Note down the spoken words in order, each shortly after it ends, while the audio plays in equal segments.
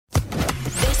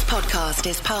podcast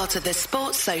is part of the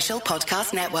Sports Social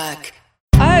Podcast Network.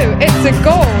 Oh, it's a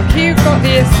goal. Who got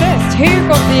the assist? Who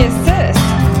got the assist?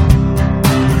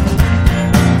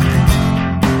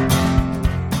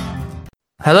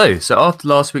 Hello, so after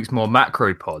last week's more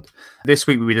macro pod, this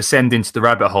week we descend into the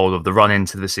rabbit hole of the run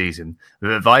into the season,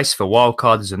 with advice for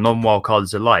wildcarders and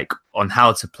non-wildcarders alike on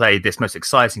how to play this most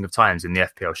exciting of times in the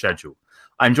FPL schedule.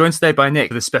 I'm joined today by Nick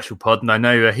for this special pod, and I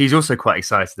know he's also quite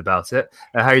excited about it.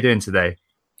 How are you doing today?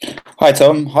 Hi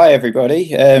Tom, hi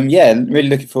everybody. Really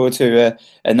looking forward to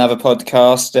another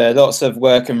podcast. Lots of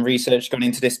work and research gone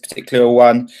into this particular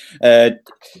one,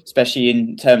 especially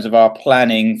in terms of our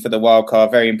planning for the wildcard,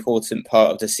 very important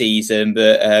part of the season.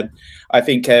 But I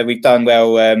think we've done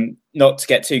well not to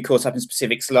get too caught up in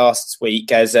specifics last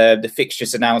week, as the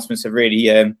fixtures announcements have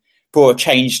really brought a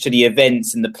change to the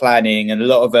events and the planning, and a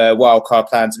lot of wildcard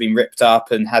plans have been ripped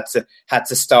up and had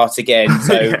to start again.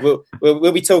 So yeah.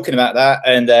 we'll be talking about that,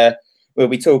 and we'll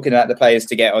be talking about the players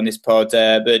to get on this pod.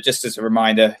 But just as a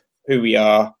reminder, who we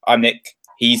are: I'm Nick,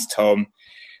 he's Tom.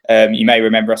 You may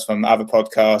remember us from other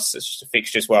podcasts, such as the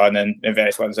Fixtures one and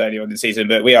various ones earlier on in the season.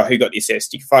 But we are Who Got the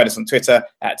Assist. You can find us on Twitter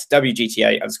at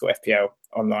WGTA_FPL,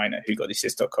 online at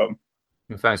whogottheassist.com.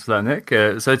 Thanks for that,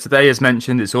 Nick. So today, as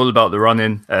mentioned, it's all about the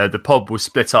run-in. The pod will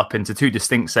split up into two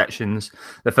distinct sections.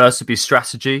 The first will be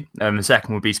strategy, and the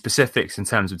second will be specifics in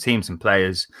terms of teams and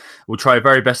players. We'll try our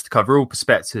very best to cover all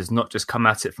perspectives, not just come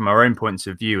at it from our own points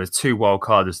of view as two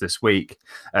wildcarders this week,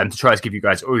 to try to give you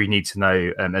guys all you need to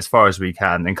know as far as we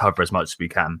can and cover as much as we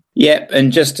can. Yep,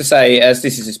 and just to say, as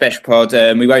this is a special pod,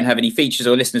 we won't have any features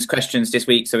or listeners' questions this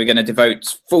week, so we're going to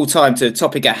devote full time to the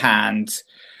topic at hand.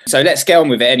 So let's get on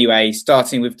with it anyway,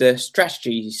 starting with the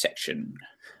strategy section.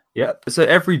 Yeah, so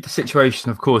every situation,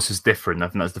 of course, is different. I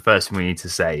think that's the first thing we need to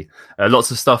say.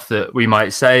 Lots of stuff that we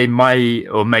might say may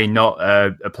or may not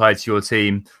apply to your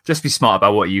team. Just be smart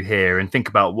about what you hear and think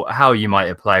about how you might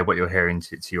apply what you're hearing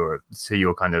to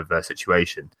your kind of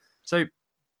situation. So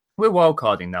we're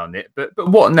wildcarding now, Nick, but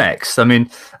what next? I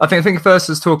mean, I think first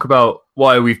let's talk about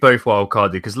why we've both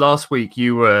wildcarded, because last week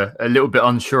you were a little bit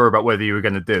unsure about whether you were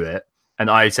going to do it. And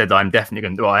I said I'm definitely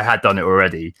going to. Well, I had done it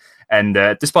already. And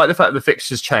despite the fact that the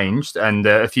fixtures changed and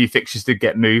a few fixtures did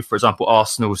get moved, for example,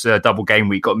 Arsenal's double game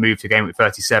week got moved to game week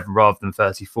 37 rather than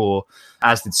 34,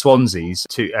 as did Swansea's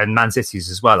and Man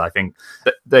City's as well. I think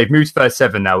they've moved to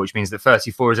 37 now, which means that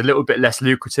 34 is a little bit less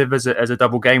lucrative as a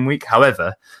double game week.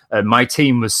 However, my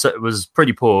team was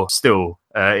pretty poor still.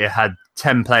 It had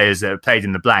 10 players that played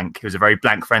in the blank. It was a very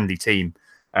blank-friendly team.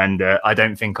 And I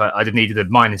don't think I needed a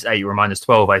 -8 or a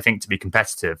 -12, I think, to be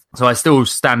competitive. So I still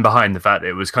stand behind the fact that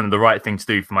it was kind of the right thing to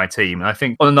do for my team. And I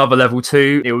think on another level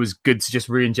too, it was good to just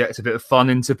re-inject a bit of fun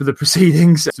into the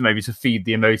proceedings, so maybe to feed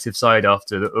the emotive side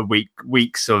after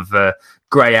weeks of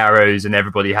grey arrows and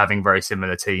everybody having very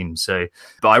similar teams. So,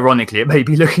 but ironically, it may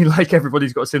be looking like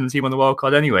everybody's got a similar team on the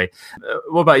wildcard anyway.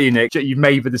 What about you, Nick? You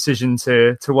made the decision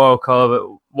to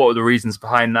wildcard. What were the reasons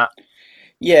behind that?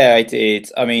 Yeah, I did.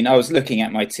 I mean, I was looking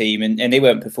at my team and they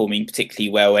weren't performing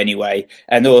particularly well anyway.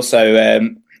 And also,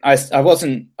 I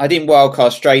didn't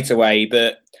wildcard straight away,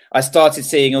 but I started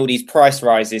seeing all these price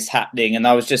rises happening, and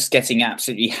I was just getting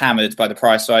absolutely hammered by the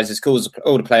price rises because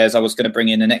all the players I was going to bring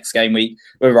in the next game week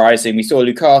were rising. We saw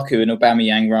Lukaku and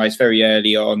Aubameyang rise very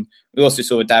early on. We also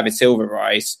saw David Silva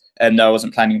rise, and I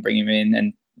wasn't planning on bringing him in.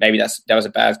 And maybe that was a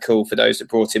bad call for those that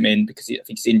brought him in, because I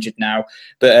think he's injured now.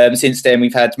 But since then,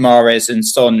 we've had Mahrez and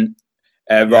Son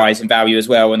rise in value as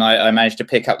well, and I managed to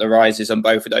pick up the rises on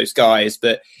both of those guys.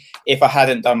 But if I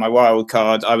hadn't done my wild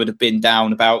card, I would have been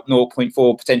down about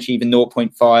 0.4, potentially even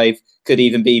 0.5, could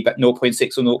even be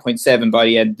 0.6 or 0.7 by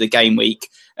the end of the game week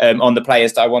on the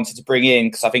players that I wanted to bring in,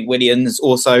 because I think Williams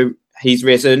also, he's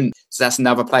risen. So that's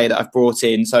another player that I've brought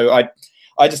in. So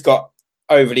I just got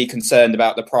overly concerned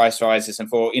about the price rises and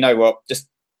thought, you know what, just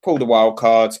pull the wild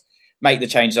card, make the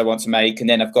changes I want to make, and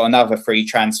then I've got another free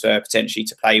transfer potentially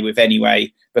to play with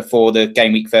anyway before the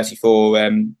game week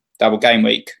 34 double game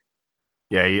week.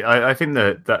 Yeah, I think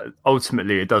that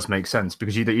ultimately it does make sense,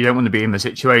 because you don't want to be in the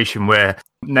situation where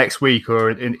next week, or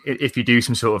if you do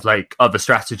some sort of like other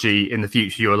strategy in the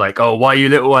future, you're like, oh, why are you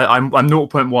little? I'm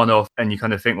 0.1 off, and you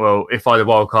kind of think, well, if I'd have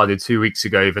wildcarded 2 weeks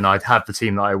ago, then I'd have the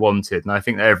team that I wanted. And I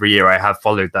think that every year I have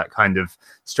followed that kind of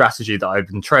strategy that I've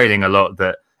been training a lot.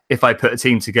 That if I put a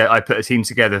team together, I put a team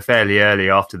together fairly early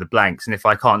after the blanks, and if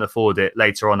I can't afford it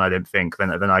later on, I don't think,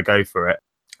 then I go for it.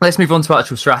 Let's move on to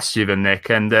actual strategy then, Nick.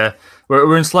 And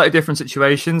we're in slightly different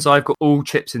situations. I've got all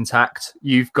chips intact.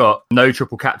 You've got no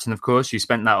triple captain, of course. You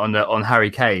spent that on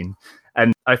Harry Kane.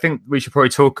 And I think we should probably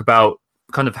talk about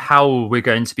kind of how we're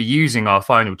going to be using our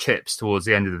final chips towards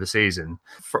the end of the season.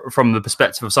 From the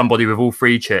perspective of somebody with all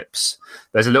 3 chips,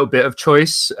 there's a little bit of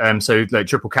choice. So like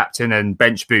triple captain and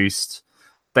bench boost,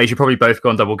 they should probably both go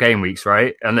on double game weeks,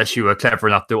 right? Unless you were clever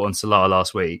enough to do it on Salah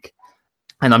last week.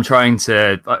 And I'm trying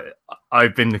to...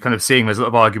 I've been kind of seeing there's a lot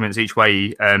of arguments each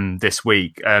way this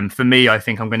week. For me, I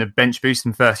think I'm going to bench boost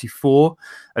in 34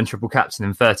 and triple captain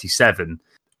in 37.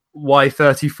 Why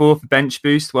 34 for bench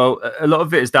boost? Well, a lot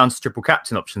of it is down to triple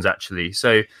captain options, actually.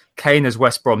 So Kane has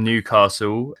West Brom,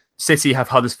 Newcastle. City have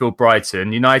Huddersfield,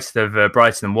 Brighton. United have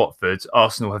Brighton and Watford.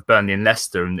 Arsenal have Burnley and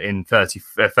Leicester in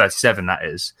 37, that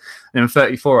is. And in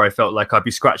 34, I felt like I'd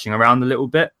be scratching around a little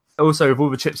bit. Also, with all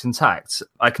the chips intact,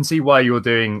 I can see why you're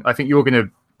doing... I think you're going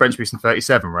to bench boost in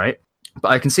 37, right? But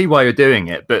I can see why you're doing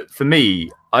it. But for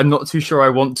me, I'm not too sure I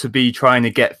want to be trying to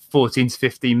get 14 to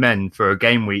 15 men for a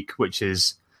game week, which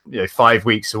is 5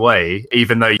 weeks away,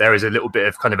 even though there is a little bit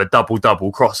of kind of a double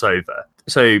crossover.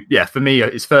 So yeah, for me,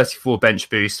 it's 34 bench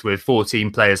boost with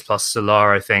 14 players plus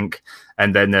Salah, I think,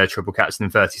 and then triple captain in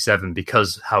 37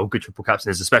 because how good triple captain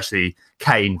is, especially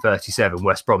Kane 37,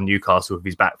 West Brom, Newcastle if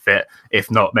he's back fit. If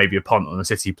not, maybe a punt on a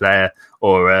City player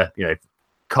or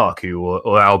Kaku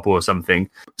or Alba or something.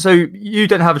 So you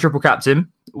don't have a triple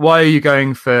captain. Why are you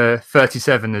going for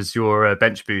 37 as your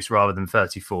bench boost rather than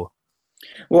 34?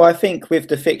 Well, I think with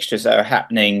the fixtures that are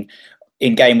happening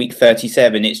in game week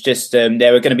 37, it's just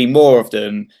there are going to be more of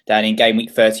them than in game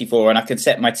week 34. And I can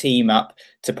set my team up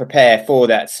to prepare for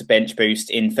that bench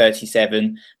boost in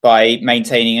 37 by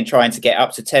maintaining and trying to get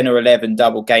up to 10 or 11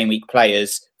 double game week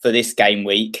players for this game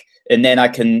week. And then I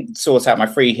can sort out my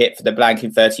free hit for the blank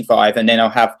in 35. And then I'll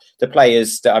have the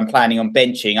players that I'm planning on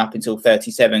benching up until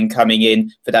 37 coming in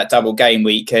for that double game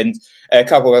week. And a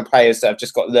couple of players that I've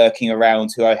just got lurking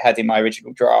around who I had in my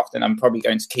original draft. And I'm probably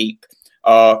going to keep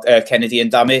are Kennedy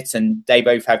and Dummett. And they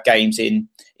both have games in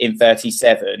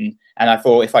 37. And I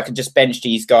thought if I could just bench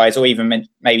these guys or even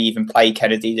maybe even play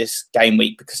Kennedy this game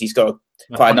week because he's got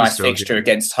quite a nice fixture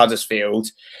against Huddersfield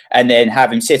and then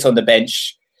have him sit on the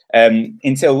bench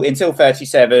until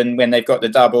 37 when they've got the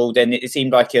double, then it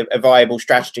seemed like a viable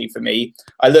strategy for me.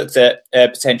 I looked at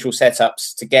potential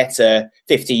setups to get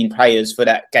 15 players for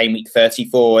that game week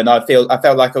 34, and I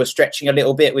felt like I was stretching a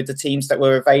little bit with the teams that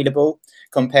were available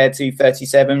compared to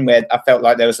 37, where I felt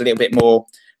like there was a little bit more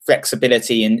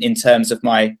flexibility in terms of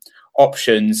my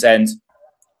options. And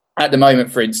at the moment,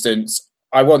 for instance,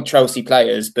 I want Chelsea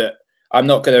players, but I'm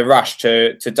not going to rush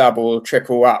to double or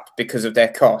triple up because of their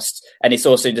cost. And it's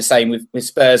also the same with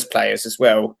Spurs players as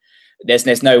well.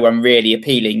 There's no one really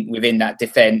appealing within that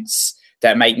defence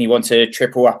that make me want to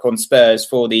triple up on Spurs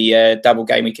for the double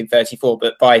game week in 34.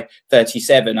 But by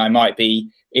 37, I might be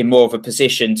in more of a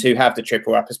position to have the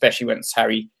triple up, especially once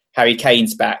Harry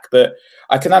Kane's back. But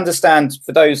I can understand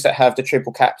for those that have the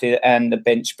triple captain and the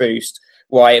bench boost,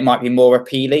 why it might be more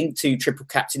appealing to triple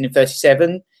captain in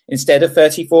 37 instead of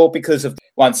 34 because of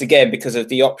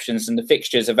the options and the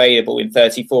fixtures available in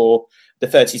 34. The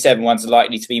 37 ones are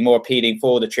likely to be more appealing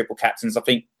for the triple captains. I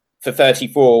think for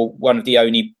 34, one of the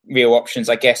only real options,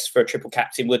 I guess, for a triple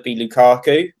captain would be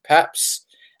Lukaku, perhaps.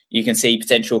 You can see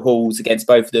potential hauls against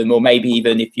both of them, or maybe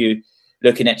even if you're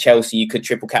looking at Chelsea, you could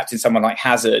triple captain someone like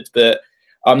Hazard. But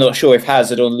I'm not sure if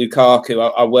Hazard or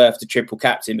Lukaku are worth the triple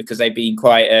captain because they've been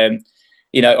quite,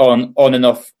 on and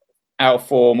off, out of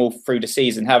form all through the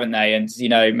season, haven't they? And,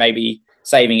 maybe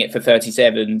saving it for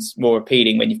 37's more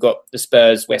appealing when you've got the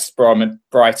Spurs, West Brom and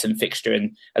Brighton fixture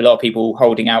and a lot of people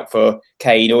holding out for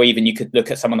Kane, or even you could look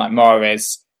at someone like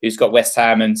Mahrez, who's got West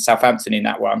Ham and Southampton in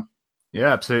that one.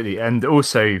 Yeah, absolutely. And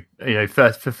also,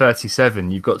 for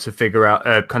 37, you've got to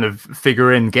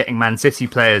figure in getting Man City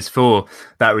players for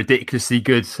that ridiculously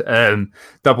good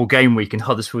double game week in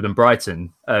Huddersfield and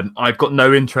Brighton. I've got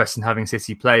no interest in having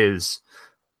City players.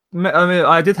 I mean,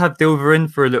 I did have Dilver in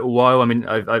for a little while. I mean,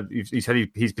 you said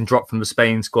he's been dropped from the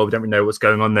Spain squad. We don't really know what's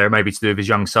going on there. Maybe to do with his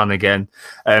young son again.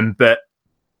 But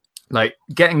like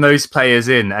getting those players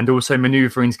in and also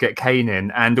manoeuvring to get Kane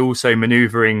in and also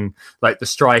manoeuvring like the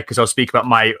strikers. I'll speak about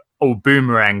my old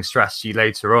boomerang strategy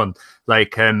later on.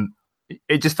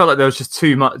 It just felt like there was just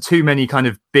too many kind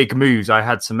of big moves I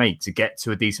had to make to get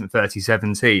to a decent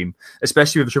 37 team,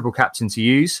 especially with a triple captain to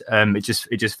use. It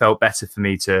just felt better for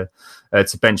me to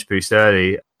bench boost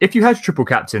early. If you had a triple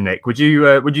captain, Nick, would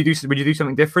you do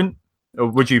something different, or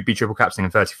would you be triple captain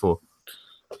in 34?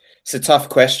 It's a tough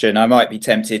question. I might be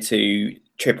tempted to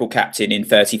triple captain in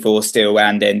 34 still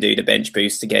and then do the bench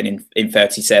boost again in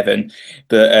 37.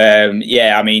 But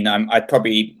I'd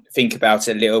probably think about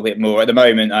it a little bit more. At the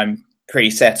moment, I'm pretty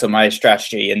set on my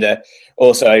strategy, and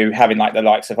also having like the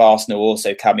likes of Arsenal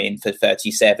also come in for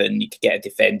 37, you could get a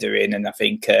defender in, and I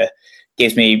think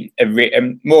gives me a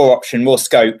more option, more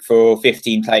scope for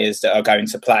 15 players that are going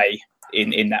to play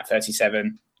in that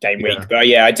 37 game week. But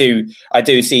yeah, I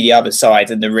do see the other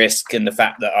side and the risk and the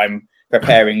fact that I'm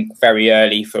preparing very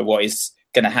early for what is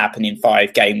going to happen in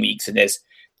 5 game weeks, and there's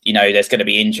going to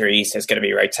be injuries, there's going to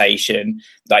be rotation.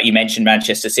 Like you mentioned,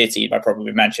 Manchester City. My problem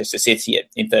with Manchester City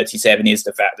in 37 is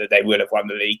the fact that they will have won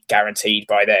the league guaranteed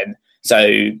by then.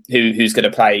 So who's going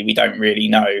to play? We don't really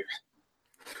know.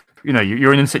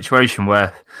 You're in a situation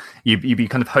where you'd be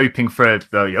kind of hoping for,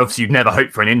 obviously you'd never hope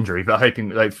for an injury, but hoping,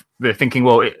 like, they're thinking,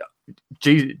 well,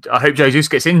 I hope Jesus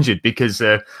gets injured because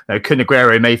Kun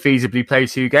Aguero may feasibly play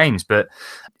 2 games. But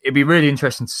it'd be really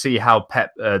interesting to see how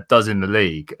Pep does in the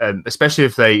league, especially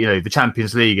if the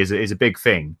Champions League is a big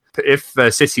thing. If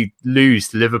City lose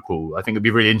to Liverpool, I think it'd be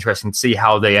really interesting to see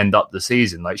how they end up the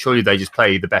season. Like, surely they just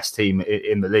play the best team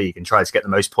in the league and try to get the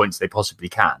most points they possibly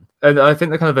can. And I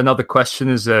think the kind of another question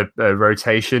is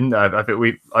rotation. I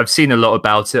think I've seen a lot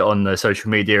about it on the social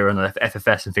media and the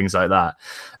FFS and things like that.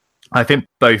 I think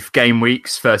both game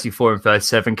weeks, 34 and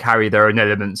 37, carry their own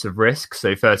elements of risk.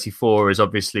 So 34 is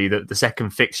obviously the second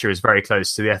fixture is very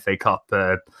close to the FA Cup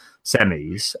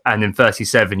semis. And in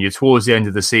 37, you're towards the end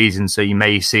of the season. So you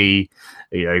may see,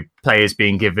 players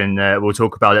being given, we'll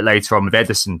talk about it later on with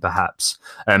Ederson, perhaps,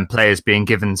 players being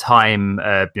given time,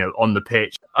 on the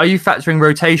pitch. Are you factoring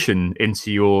rotation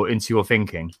into your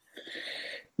thinking?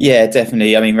 Yeah,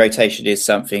 definitely. I mean, rotation is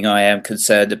something I am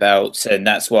concerned about. And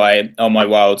that's why on my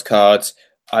wild card,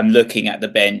 I'm looking at the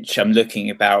bench. I'm looking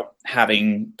about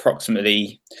having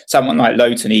approximately someone like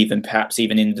Lowton, perhaps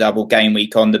even in the double game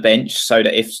week on the bench, so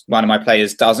that if one of my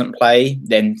players doesn't play,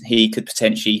 then he could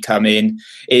potentially come in.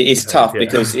 It's tough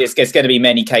because it's going to be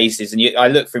many cases. And I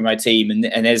look through my team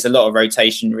and there's a lot of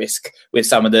rotation risk with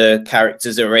some of the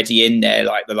characters already in there,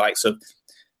 like the likes of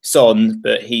Son,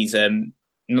 but he's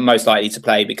most likely to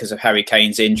play because of Harry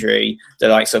Kane's injury. The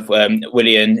likes of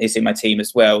Willian is in my team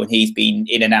as well, and he's been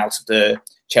in and out of the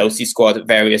Chelsea squad at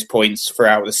various points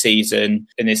throughout the season.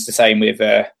 And it's the same with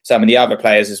some of the other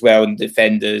players as well, and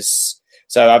defenders.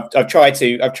 So I've tried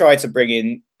to bring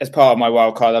in, as part of my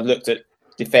wild card, I've looked at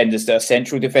defenders that are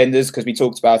central defenders, because we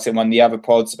talked about it in one of the other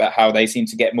pods about how they seem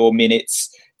to get more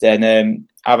minutes than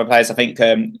other players. I think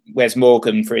Wes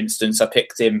Morgan, for instance, I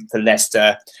picked him for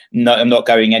Leicester. I'm not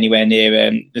going anywhere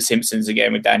near The Simpsons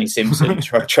again with Danny Simpson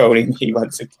trolling me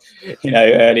once,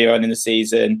 earlier on in the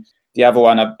season. The other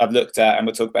one I've looked at, and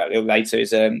we'll talk about it a little later,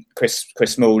 is Chris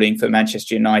Smalling for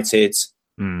Manchester United.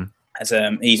 As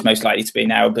he's most likely to be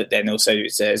now, but then also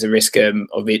there's a risk of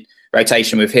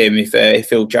rotation with him if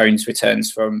Phil Jones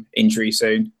returns from injury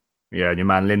soon. Yeah, and your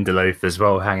man Lindelof as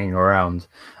well hanging around.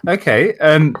 Okay,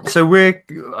 so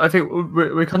I think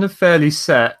we're kind of fairly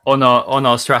set on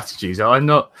our strategies.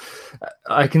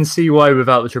 I can see why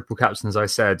without the triple captain, as I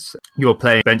said, you're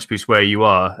playing bench boost where you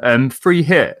are. Free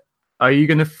hit. Are you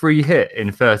going to free hit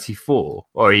in 34,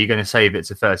 or are you going to save it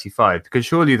to 35? Because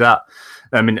surely that,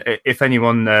 I mean, if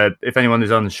anyone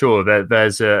is unsure,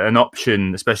 there's an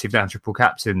option, especially if they're triple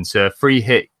captain, to free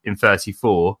hit in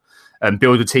 34 and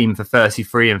build a team for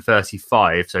 33 and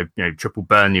 35. So, triple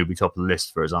Burnley will be top of the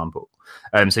list, for example.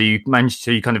 So you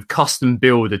kind of custom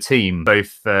build a team,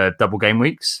 both double game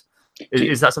weeks.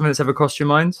 Is that something that's ever crossed your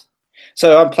mind?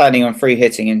 So I'm planning on free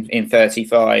hitting in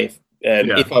 35.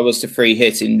 If I was to free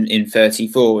hit in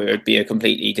 34, it would be a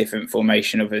completely different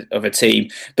formation of a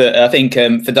team. But I think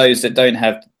for those that don't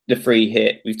have the free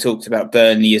hit, we've talked about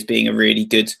Burnley as being a really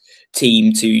good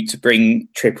team to bring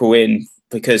triple in,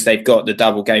 because they've got the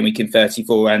double game week in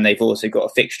 34 and they've also got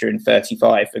a fixture in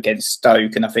 35 against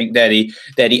Stoke. And I think they're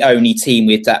the only team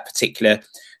with that particular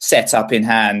setup in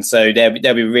hand. So they'll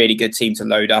be a really good team to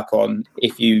load up on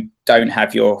if you don't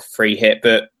have your free hit.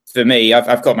 But for me,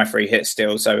 I've got my free hit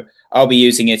still, so I'll be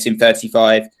using it in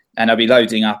 35 and I'll be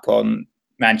loading up on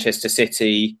Manchester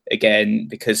City again,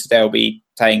 because they'll be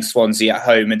playing Swansea at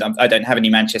home, and I don't have any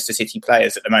Manchester City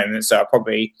players at the moment, so I'll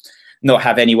probably not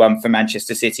have anyone for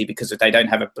Manchester City because they've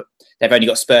only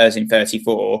got Spurs in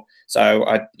 34, so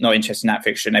I'm not interested in that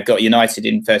fixture. And they've got United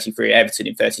in 33, Everton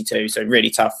in 32, so really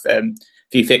tough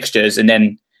few fixtures. And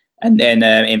then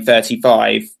in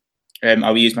 35,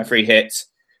 I'll use my free hit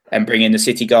and bring in the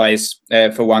City guys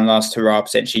for one last hurrah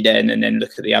potentially then, and then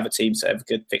look at the other teams that have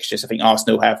good fixtures. I think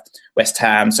Arsenal have West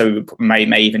Ham, so we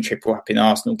may even triple up in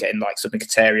Arsenal, getting like something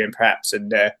Mkhitaryan perhaps,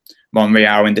 and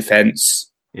Monreal in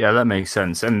defence. Yeah, that makes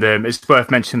sense. And it's worth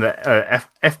mentioning that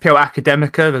FPL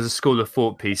Academica, there's a School of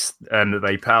Thought piece that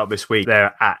they put out this week.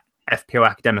 They're at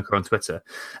FPL Academica on Twitter.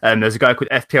 There's a guy called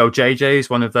FPL JJ, who's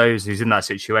one of those who's in that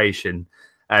situation.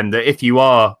 And if you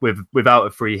are without a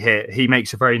free hit, he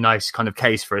makes a very nice kind of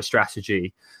case for a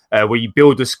strategy where you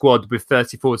build a squad with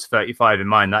 34 to 35 in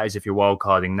mind. That is if you're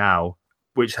wildcarding now,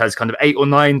 which has kind of 8 or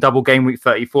 9 double game week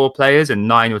 34 players and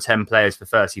 9 or 10 players for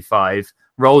 35.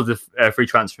 Roll the free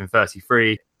transfer in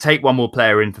 33. Take one more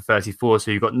player in for 34.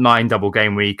 So you've got 9 double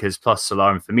game weekers plus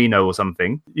Salah and Firmino or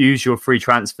something. Use your free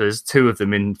transfers, 2 of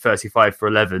them in 35 for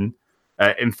 11.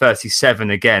 In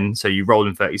 37 again. So you roll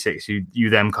in 36. You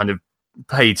then kind of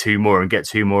pay 2 more and get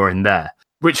 2 more in there,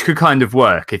 which could kind of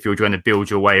work if you're trying to build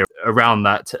your way around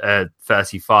that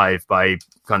 35 by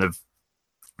kind of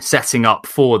setting up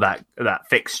for that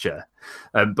fixture.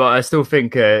 But I still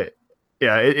think,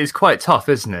 it's quite tough,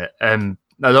 isn't it?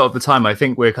 A lot of the time, I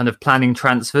think we're kind of planning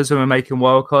transfers when we're making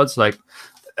wildcards. Like,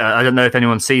 I don't know if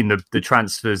anyone's seen the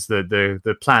transfers,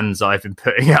 the plans I've been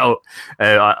putting out.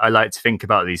 I like to think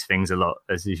about these things a lot,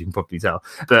 as you can probably tell.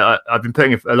 But I've been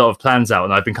putting a lot of plans out,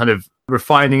 and I've been kind of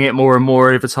refining it more and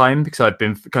more over time because I've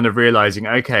been kind of realizing,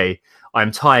 okay, I'm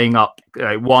tying up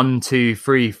 1, 2,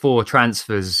 3, 4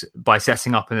 transfers by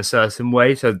setting up in a certain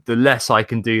way. So the less I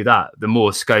can do that, the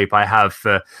more scope I have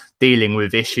for dealing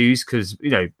with issues, because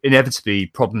inevitably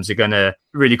problems are going to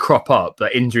really crop up.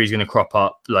 Like injuries are going to crop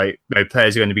up, like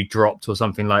players are going to be dropped or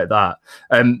something like that.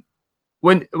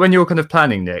 When you're kind of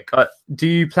planning, Nick, do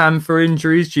you plan for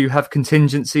injuries? Do you have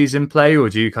contingencies in play, or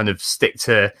do you kind of stick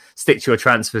to your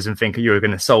transfers and think you're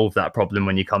going to solve that problem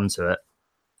when you come to it?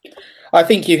 I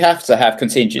think you have to have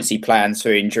contingency plans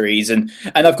for injuries, and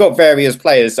I've got various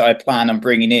players that I plan on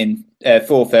bringing in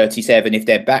for 37 if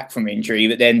they're back from injury.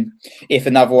 But then if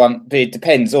another one, but it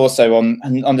depends also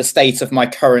on the state of my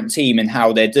current team and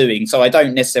how they're doing. So I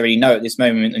don't necessarily know at this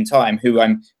moment in time who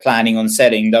I'm planning on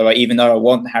selling. Even though I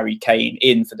want Harry Kane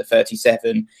in for the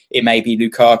 37, it may be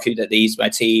Lukaku that leaves my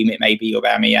team. It may be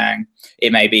Aubameyang.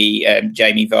 It may be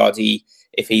Jamie Vardy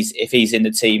if he's in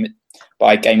the team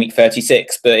by game week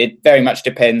 36, but it very much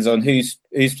depends on who's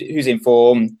in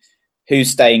form,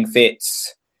 who's staying fit,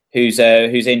 who's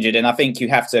injured. And I think you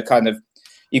have to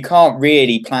you can't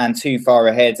really plan too far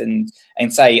ahead and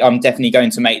say, I'm definitely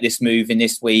going to make this move in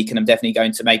this week, and I'm definitely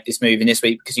going to make this move in this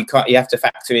week, because you have to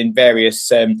factor in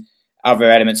various other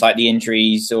elements like the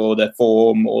injuries or the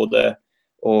form or the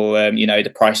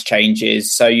price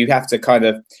changes. So you have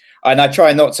to and I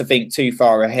try not to think too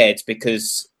far ahead,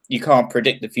 because you can't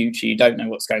predict the future. You don't know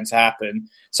what's going to happen.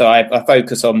 So I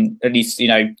focus on at least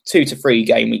 2 to 3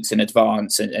 game weeks in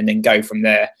advance and then go from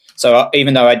there. So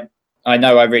even though I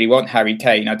know I really want Harry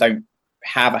Kane, I don't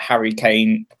have a Harry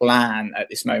Kane plan at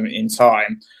this moment in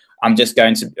time. I'm just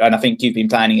going to, and I think you've been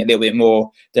planning a little bit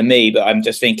more than me, but I'm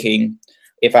just thinking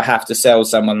if I have to sell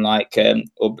someone like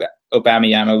Aubameyang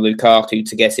or Lukaku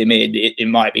to get him in, it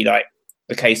might be like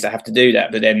the case I have to do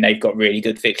that, but then they've got really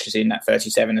good fixtures in that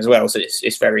 37 as well, so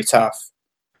it's very tough.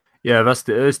 Yeah,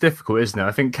 it's difficult, isn't it?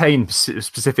 I think Kane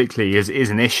specifically is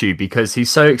an issue because he's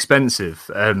so expensive.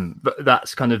 But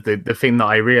that's kind of the thing that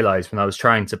I realised when I was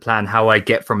trying to plan how I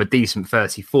get from a decent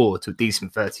 34 to a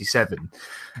decent 37.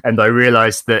 And I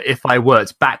realised that if I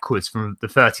worked backwards from the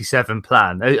 37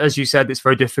 plan, as you said, it's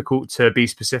very difficult to be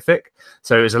specific.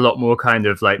 So it was a lot more kind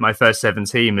of like my first 7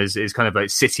 team is kind of like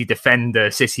City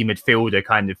defender, City midfielder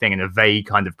kind of thing, and a vague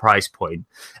kind of price point.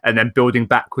 And then building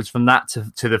backwards from that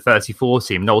to the 34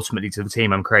 team and ultimately to the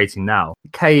team I'm creating now.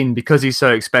 Kane, because he's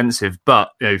so expensive,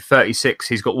 but 36,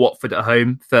 he's got Watford at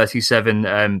home.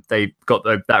 37, they got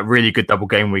that really good double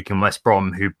game week in West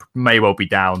Brom, who may well be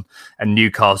down, and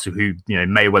Newcastle, who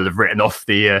may well have written off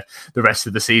the rest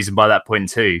of the season by that point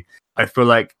too. I feel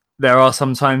like there are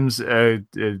sometimes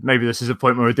maybe this is a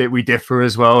point where we differ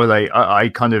as well. Like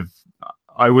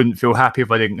I wouldn't feel happy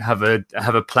if I didn't have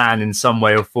a plan in some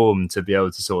way or form to be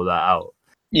able to sort that out.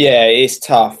 Yeah, it's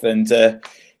tough, and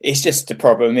it's just the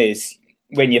problem is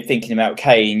when you're thinking about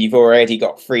Kane, you've already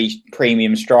got 3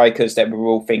 premium strikers that we're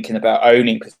all thinking about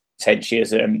owning potentially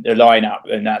as a lineup,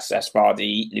 and that's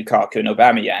Vardy, Lukaku, and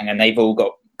Aubameyang, and they've all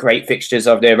got great fixtures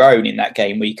of their own in that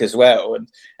game week as well.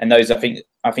 And those, I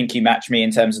think you match me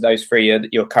in terms of those 3 are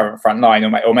your current front line,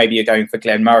 or maybe you're going for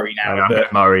Glenn Murray now.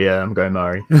 I'm going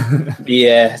Murray.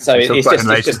 Yeah, so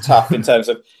it's just tough in terms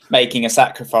of making a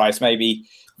sacrifice. Maybe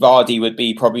Vardy would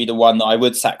be probably the one that I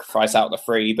would sacrifice out the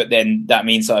 3, but then that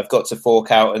means that I've got to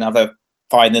fork out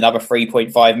find another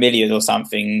 3.5 million or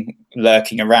something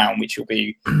lurking around, which will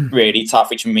be really tough,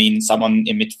 which means someone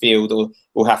in midfield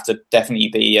will have to definitely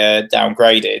be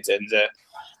downgraded.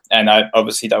 And I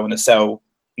obviously don't want to sell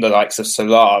the likes of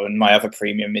Salah and my other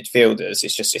premium midfielders.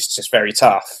 It's just very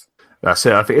tough. That's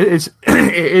it. I think it is.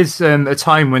 It is a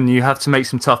time when you have to make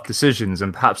some tough decisions,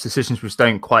 and perhaps decisions which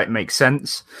don't quite make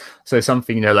sense. So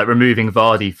something like removing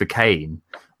Vardy for Kane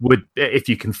would, if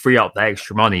you can free up that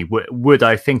extra money, would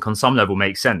I think on some level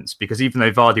make sense? Because even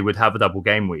though Vardy would have a double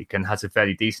game week and has a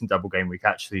fairly decent double game week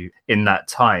actually in that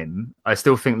time, I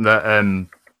still think that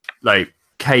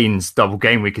Kane's double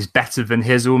game week is better than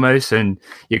his almost, and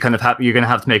you're going to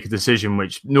have to make a decision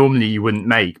which normally you wouldn't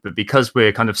make, but because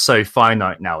we're kind of so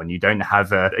finite now, and you don't have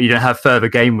further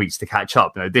game weeks to catch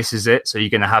up. This is it, so you're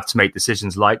going to have to make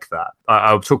decisions like that.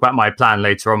 I'll talk about my plan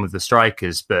later on with the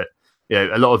strikers, but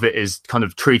a lot of it is kind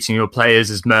of treating your players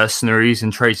as mercenaries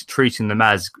and treating them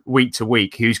as week to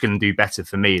week who's going to do better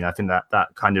for me. And I think that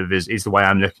kind of is the way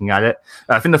I'm looking at it.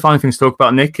 I think the final thing to talk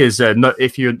about, Nick, is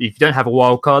if you don't have a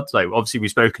wild card, like obviously we've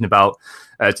spoken about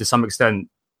to some extent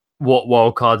what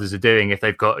wildcarders are doing if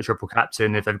they've got a triple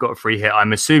captain, if they've got a free hit.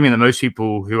 I'm assuming that most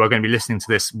people who are going to be listening to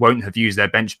this won't have used their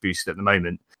bench boost at the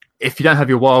moment. If you don't have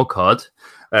your wild card,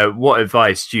 what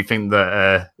advice do you think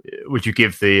that would you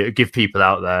give people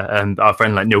out there? Our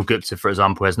friend like Neil Gupta, for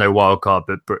example, has no wild card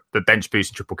but bench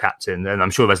boost and triple captain, and I'm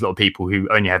sure there's a lot of people who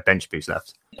only have bench boost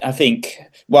left. I think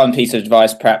one piece of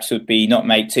advice perhaps would be not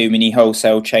make too many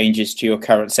wholesale changes to your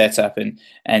current setup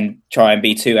and try and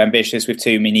be too ambitious with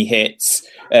too many hits.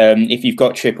 If you've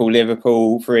got triple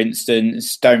Liverpool, for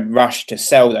instance, don't rush to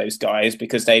sell those guys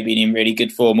because they've been in really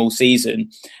good form all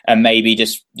season, and maybe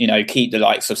just keep the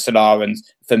likes of Salah and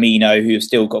Firmino, who have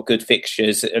still got good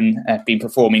fixtures and have been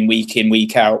performing week in,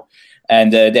 week out.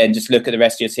 And then just look at the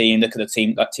rest of your team. Look at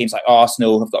the teams like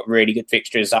Arsenal have got really good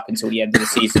fixtures up until the end of the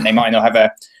season. They might not have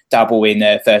a double in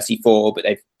 34, but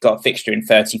they've got a fixture in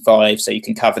 35, so you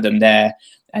can cover them there.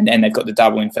 And then they've got the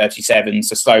double in 37,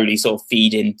 so slowly sort of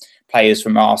feeding players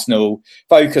from Arsenal.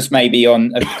 Focus maybe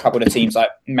on a couple of teams like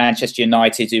Manchester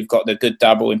United, who've got the good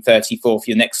double in 34 for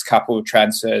your next couple of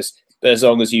transfers. But as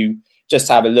long as you just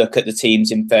have a look at the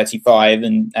teams in 35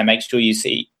 and make sure you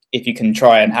see if you can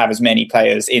try and have as many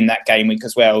players in that game week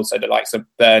as well. So the likes of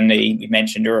Burnley, we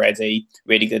mentioned already,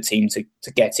 really good team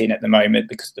to get in at the moment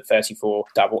because of the 34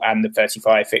 double and the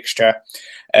 35 fixture.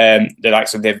 The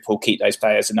likes of Liverpool, keep those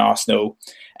players, in Arsenal.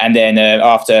 And then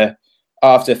after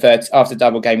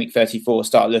double game week 34,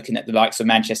 start looking at the likes of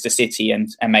Manchester City and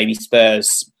maybe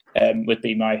Spurs would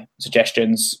be my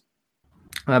suggestions.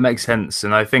 That makes sense.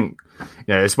 And I think,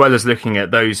 as well as looking at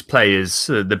those players,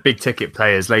 the big ticket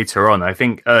players later on, I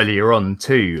think earlier on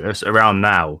too, around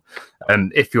now,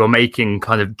 if you're making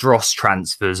kind of dross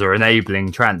transfers or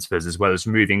enabling transfers as well as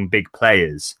moving big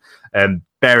players,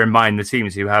 bear in mind the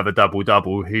teams who have a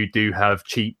double-double who do have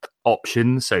cheap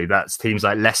options. So that's teams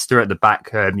like Leicester at the back.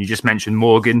 You just mentioned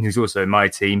Morgan, who's also in my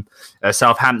team.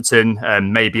 Southampton,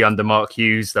 maybe under Mark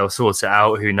Hughes, they'll sort it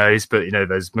out. Who knows? But,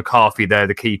 there's McCarthy there,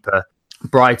 the keeper.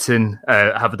 Brighton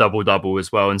have a double-double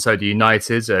as well, and so do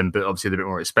United, but obviously they're a bit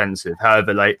more expensive.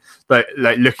 However, like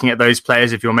looking at those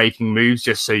players, if you're making moves,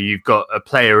 just so you've got a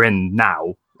player in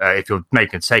now, if you're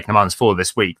taking a month for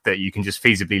this week, that you can just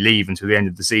feasibly leave until the end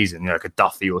of the season, like a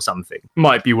Duffy or something,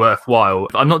 might be worthwhile.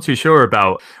 I'm not too sure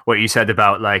about what you said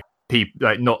about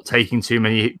people not taking too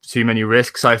many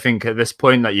risks. I think at this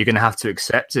point you're going to have to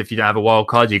accept, if you don't have a wild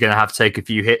card, you're going to have to take a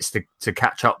few hits to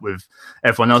catch up with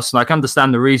everyone else. And I can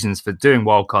understand the reasons for doing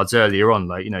wild cards earlier on.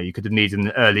 You could have needed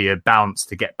an earlier bounce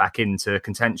to get back into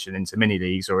contention, into mini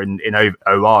leagues or in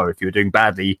OR if you were doing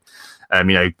badly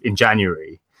in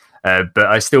January. But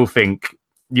I still think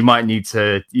you might need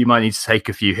to take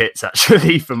a few hits,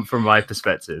 actually, from my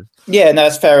perspective. Yeah, no,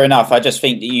 that's fair enough. I just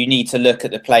think that you need to look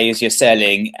at the players you're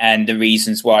selling and the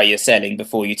reasons why you're selling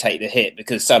before you take the hit,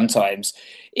 because sometimes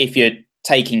if you're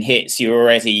taking hits, you're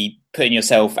already putting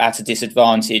yourself at a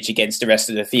disadvantage against the rest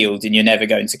of the field, and you're never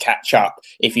going to catch up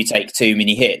if you take too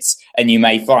many hits. And you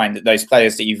may find that those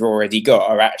players that you've already got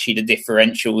are actually the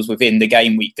differentials within the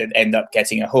game week that end up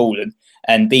getting a haul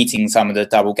and beating some of the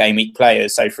double game week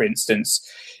players. So, for instance,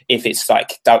 if it's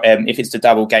the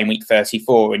double game week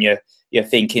 34 and you're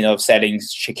thinking of selling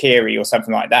Shaqiri or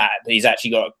something like that, but he's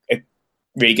actually got a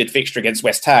really good fixture against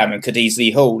West Ham and could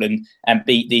easily haul and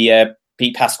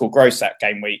beat Pascal Gross that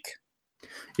game week.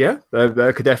 Yeah,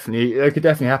 that could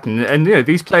definitely happen. And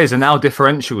these players are now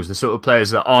differentials, the sort of players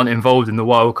that aren't involved in the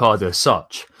wild card as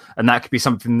such. And that could be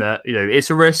something that, it's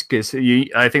a risk.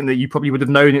 I think that you probably would have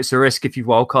known it's a risk if you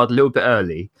wildcard a little bit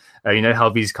early. How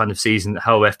these kind of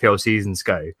how FPL seasons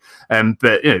go.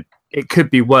 But, it could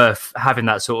be worth having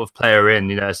that sort of player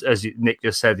in, as Nick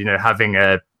just said, having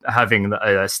a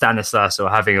Stanislas or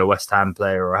having a West Ham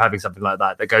player or having something like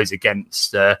that goes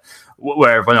against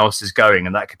where everyone else is going.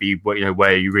 And that could be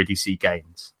where you really see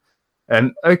gains.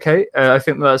 Okay, I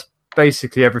think that's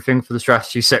basically everything for the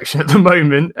strategy section at the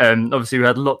moment. Obviously, we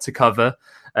had a lot to cover.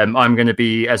 I'm going to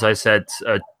be, as I said,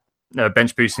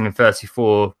 bench boosting in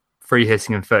 34, free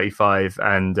hitting in 35,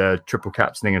 and triple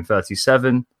captaining in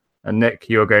 37. And Nick,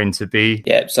 you're going to be...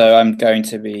 Yeah, so I'm going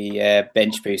to be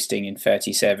bench boosting in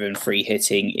 37, free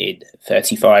hitting in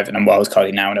 35, and I'm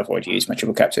wildcarding now and avoid use my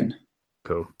triple captain.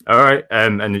 Cool. All right.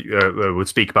 And we'll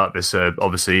speak about this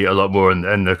obviously a lot more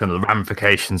and the kind of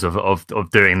ramifications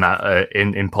of doing that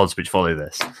in pods which follow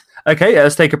this. Okay,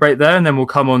 let's take a break there, and then we'll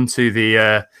come on to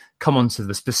the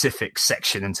specific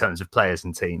section in terms of players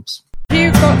and teams.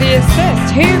 Who got the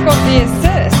assist? Who got the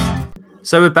assist?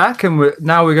 So we're back, and we're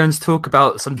going to talk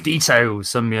about some details,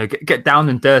 some get down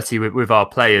and dirty with our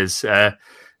players. So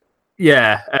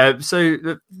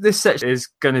this section is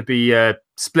going to be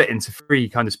split into three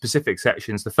kind of specific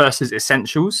sections. The first is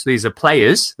essentials. These are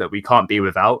players that we can't be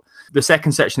without. The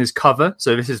second section is cover.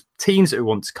 So this is teams that we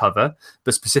want to cover,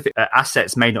 but specific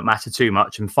assets may not matter too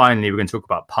much. And finally, we're going to talk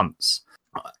about punts.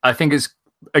 I think it's,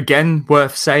 again,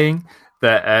 worth saying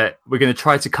that we're going to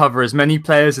try to cover as many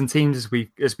players and teams as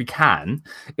we can.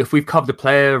 If we've covered a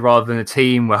player rather than a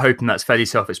team, we're hoping that's fairly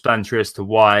self-explanatory as to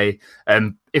why.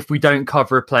 If we don't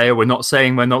cover a player, we're not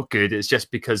saying we're not good. It's just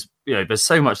because there's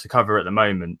so much to cover at the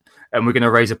moment, and we're going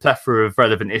to raise a plethora of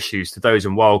relevant issues to those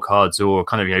in wildcards or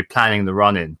kind of planning the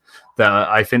run-in. That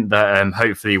I think that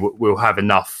hopefully we'll have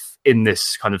enough in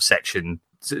this kind of section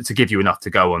to give you enough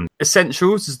to go on.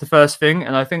 Essentials is the first thing,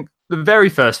 and I think the very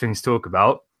first thing to talk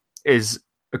about is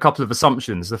a couple of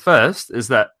assumptions. The first is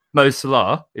that Mo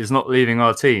Salah is not leaving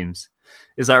our teams.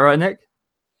 Is that right, Nick?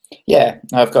 Yeah,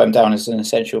 I've got him down as an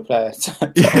essential player.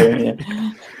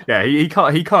 Yeah, he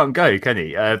can't go, can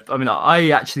he? I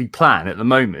actually plan at the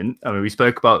moment. We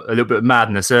spoke about a little bit of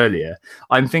madness earlier.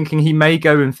 I'm thinking he may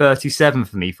go in 37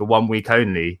 for me for 1 week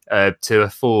only to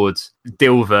afford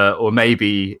Dilver, or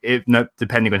maybe,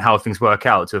 depending on how things work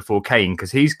out, to afford Kane,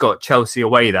 because he's got Chelsea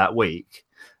away that week.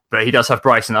 But he does have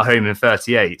Brighton at home in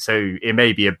 38, so it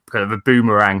may be a kind of a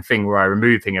boomerang thing where I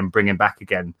remove him and bring him back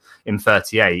again in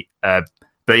 38.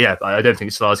 But yeah, I don't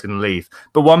think Salah's going to leave.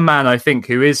 But one man I think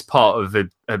who is part of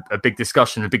a big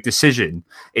discussion, a big decision,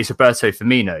 is Roberto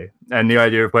Firmino. And the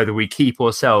idea of whether we keep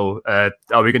or sell, are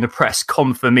we going to press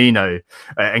con Firmino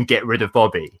and get rid of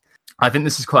Bobby? I think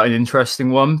this is quite an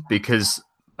interesting one because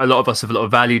a lot of us have a lot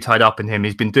of value tied up in him.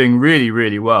 He's been doing really,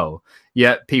 really well.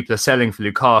 Yet people are selling for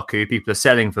Lukaku, people are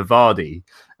selling for Vardy.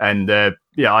 And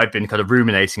I've been kind of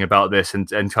ruminating about this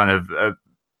and kind of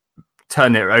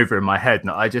turning it over in my head.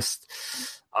 And I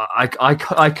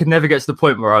could never get to the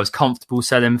point where I was comfortable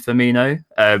selling Firmino.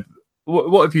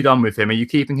 What have you done with him? Are you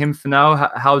keeping him for now?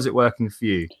 How is it working for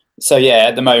you? So yeah,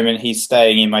 at the moment he's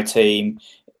staying in my team.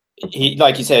 He,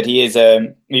 like you said, he is.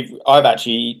 I got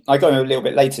him a little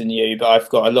bit later than you, but I've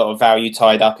got a lot of value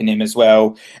tied up in him as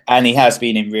well. And he has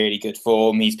been in really good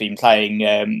form. He's been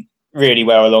playing really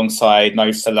well alongside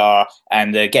Mo Salah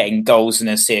and getting goals and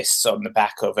assists on the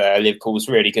back of Liverpool's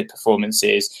really good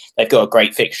performances. They've got a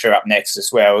great fixture up next as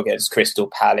well against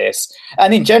Crystal Palace.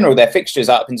 And in general, their fixtures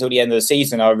up until the end of the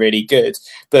season are really good.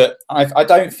 But I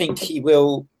don't think he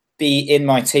will be in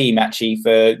my team actually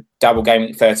for double game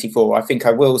week 34. I think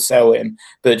I will sell him,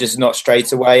 but just not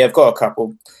straight away. I've got a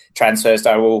couple transfers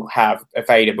that I will have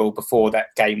available before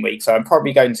that game week, so I'm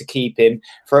probably going to keep him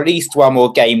for at least one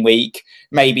more game week,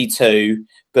 maybe two.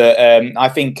 But I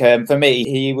think for me,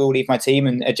 he will leave my team,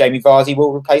 and Jamie Vardy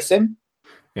will replace him.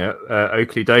 Yeah,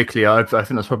 Oakley Dokley. I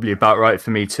think that's probably about right for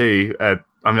me too.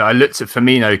 I looked at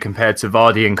Firmino compared to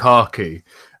Vardy and Kaku.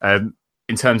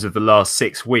 In terms of the last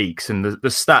 6 weeks, and the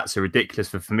stats are ridiculous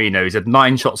for Firmino. He's had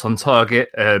 9 shots on target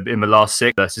in the last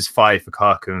 6 versus 5 for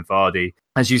Kaku and Vardy.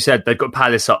 As you said, they've got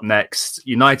Palace up next.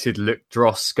 United look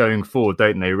dross going forward,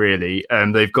 don't they, really?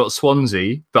 They've got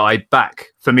Swansea, but I back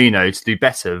Firmino to do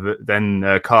better than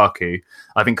Kaku.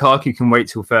 I think Kaku can wait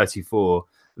till 34.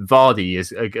 Vardy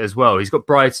is as well. He's got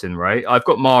Brighton, right? I've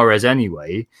got Mahrez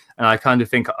anyway, and I kind of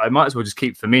think I might as well just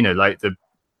keep Firmino. Like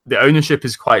the ownership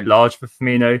is quite large for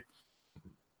Firmino.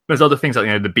 There's other things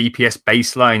like, the BPS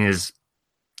baseline is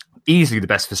easily the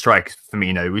best for strikers for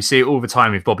Firmino. We see it all the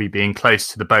time with Bobby being close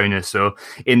to the bonus or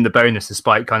in the bonus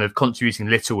despite kind of contributing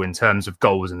little in terms of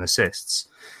goals and assists.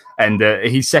 And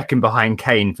he's second behind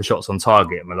Kane for shots on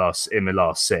target in the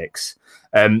last 6.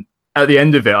 At the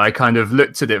end of it, I kind of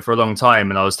looked at it for a long time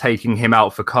and I was taking him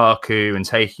out for Kaku and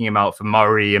taking him out for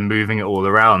Murray and moving it all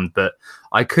around. But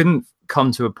I couldn't come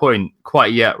to a point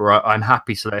quite yet where I'm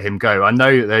happy to let him go. I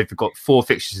know that they've got 4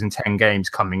 fixtures in 10 games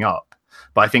coming up,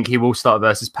 but I think he will start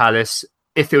versus Palace.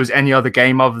 if it was any other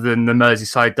game other than the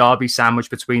Merseyside derby sandwiched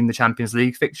between the Champions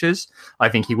League fixtures, I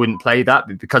think he wouldn't play that.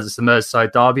 But because it's the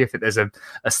Merseyside derby, I think there's a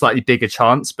slightly bigger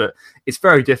chance. But it's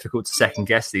very difficult to second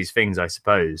guess these things, I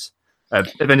suppose. At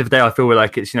the end of the day, I feel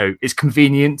like it's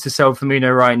convenient to sell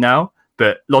Firmino right now,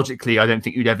 but logically, I don't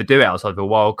think you'd ever do it outside of a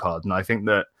wild card. And I think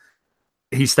that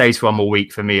he stays for one more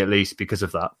week for me, at least, because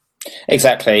of that.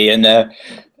 Exactly. And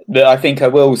but I think I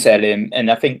will sell him. And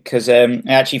I think because it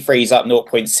actually frees up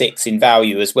 0.6 in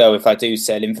value as well if I do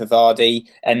sell him for Vardy.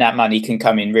 And that money can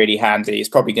come in really handy. It's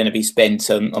probably going to be spent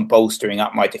on bolstering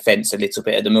up my defence a little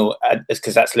bit at the moment,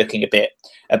 because that's looking a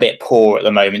bit poor at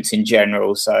the moment in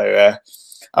general. So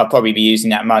I'll probably be using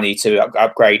that money to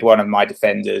upgrade one of my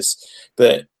defenders,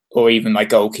 or even my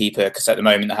goalkeeper, because at the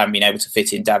moment I haven't been able to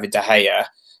fit in David De Gea.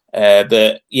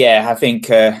 But yeah, I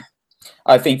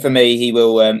think for me he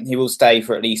will stay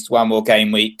for at least one more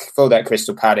game week for that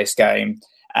Crystal Palace game,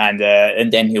 and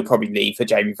then he'll probably leave for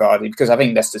Jamie Vardy, because I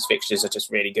think Leicester's fixtures are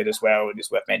just really good as well. And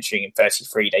it's worth mentioning in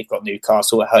 33 they've got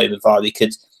Newcastle at home, and Vardy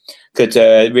could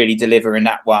really deliver in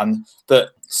that one. But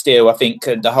still, I think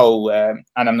the whole and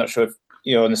I'm not sure if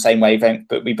you're on the same wavelength,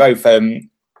 but we both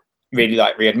really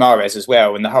like Riyad Mahrez as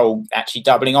well, and the whole actually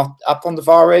doubling up on the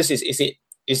Mahrez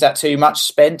is that too much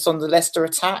spent on the Leicester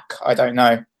attack? I don't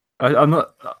know.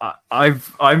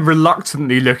 I'm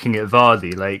reluctantly looking at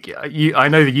Vardy. Like I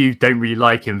know that you don't really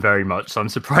like him very much, so I'm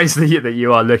surprised that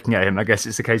you are looking at him. I guess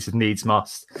it's a case of needs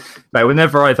must. Like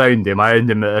whenever I've owned him, I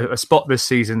owned him a spot this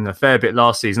season, a fair bit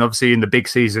last season. Obviously, in the big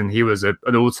season, he was an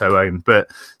auto own, but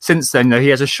since then, he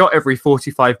has a shot every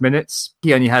 45 minutes.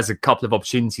 He only has a couple of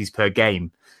opportunities per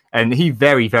game, and he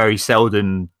very, very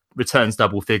seldom returns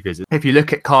double figures. If you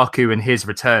look at Kaku and his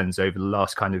returns over the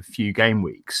last kind of few game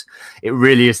weeks, it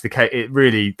really is the case.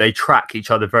 They track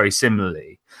each other very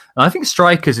similarly. And I think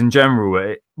strikers in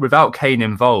general, without Kane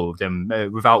involved and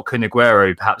without Kun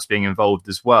Aguero perhaps being involved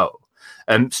as well,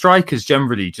 strikers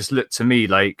generally just look to me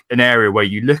like an area where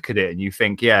you look at it and you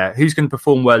think, yeah, who's going to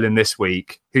perform well in this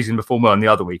week? Who's going to perform well in the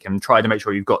other week? And try to make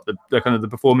sure you've got the kind of the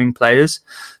performing players.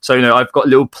 So, I've got a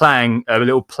little plan,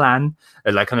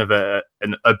 like kind of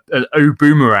an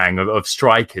boomerang of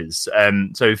strikers.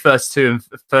 So first two,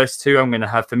 I'm going to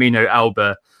have Firmino,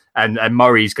 Alba, and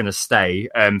Murray's going to stay.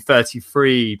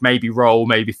 33, maybe Roll,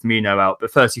 maybe Firmino out,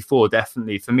 but 34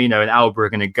 definitely Firmino and Alba are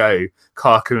going to go.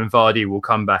 Kaku and Vardy will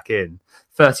come back in.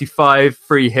 35,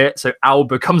 free hit, so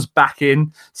Alba comes back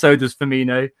in, so does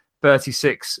Firmino.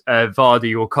 36,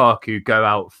 Vardy or Kaku go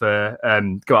out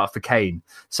for Kane.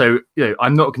 So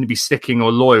I'm not going to be sticking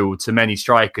or loyal to many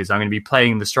strikers. I'm going to be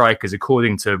playing the strikers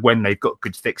according to when they've got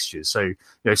good fixtures. So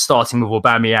starting with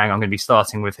Aubameyang, I'm going to be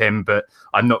starting with him, but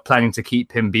I'm not planning to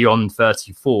keep him beyond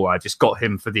 34. I just got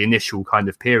him for the initial kind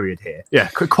of period here. Yeah,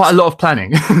 quite a lot of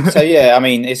planning. So yeah, I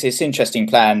mean it's an interesting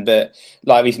plan, but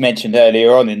like we've mentioned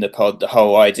earlier on in the pod, the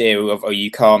whole idea of you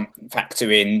can't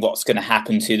factor in what's going to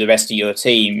happen to the rest of your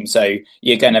team. So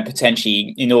you're going to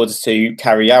potentially, in order to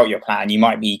carry out your plan, you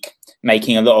might be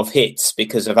making a lot of hits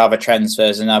because of other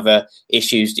transfers and other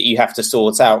issues that you have to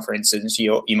sort out. For instance,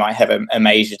 you might have a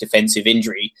major defensive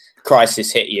injury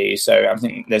crisis hit you. So I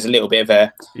think there's a little bit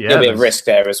of risk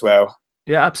there as well.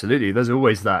 Yeah, absolutely. There's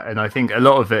always that. And I think a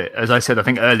lot of it, as I said, I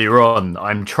think earlier on,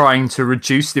 I'm trying to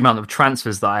reduce the amount of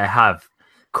transfers that I have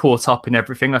caught up in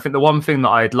everything. I think the one thing that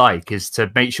I'd like is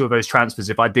to make sure those transfers,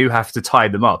 if I do have to tie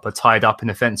them up, are tied up in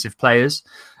offensive players.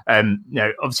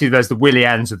 Obviously there's the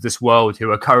Willians of this world who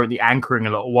are currently anchoring a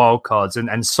lot of wild cards,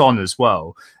 and Son as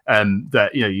well.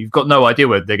 That you've got no idea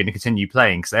whether they're going to continue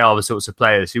playing because they are the sorts of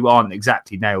players who aren't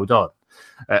exactly nailed on.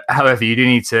 However, you do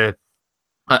need to.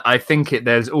 I think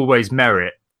there's always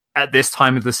merit at this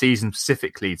time of the season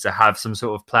specifically to have some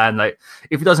sort of plan. Like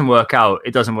if it doesn't work out,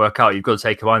 it doesn't work out. You've got to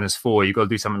take a -4. You've got to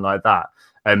do something like that.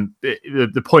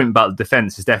 The point about the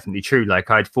defense is definitely true. Like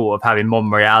I'd thought of having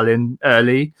Monreal in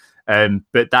early,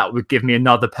 but that would give me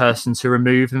another person to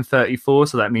remove in 34.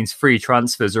 So that means 3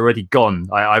 transfers already gone.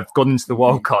 I've gone into the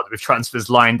wild card with transfers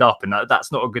lined up, and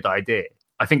that's not a good idea.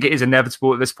 I think it is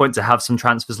inevitable at this point to have some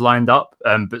transfers lined up,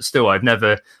 but still, I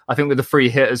think with the free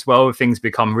hit as well, things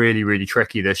become really, really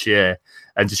tricky this year,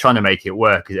 and just trying to make it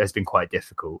work has been quite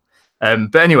difficult.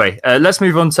 But anyway, let's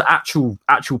move on to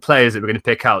actual players that we're going to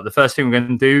pick out. The first thing we're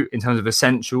going to do in terms of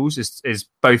essentials is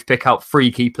both pick out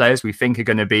 3 key players we think are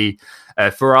going to be,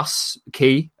 for us,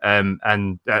 key. And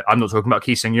I'm not talking about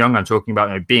Ki Sung-yueng, I'm talking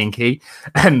about being key.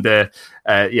 And the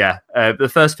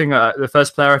first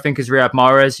player I think is Riyad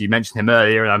Mahrez. You mentioned him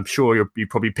earlier, and I'm sure you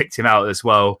probably picked him out as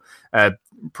well.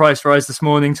 Price rise this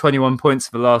morning, 21 points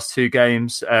for the last 2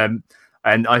 games.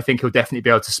 And I think he'll definitely be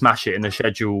able to smash it in a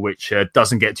schedule which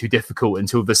doesn't get too difficult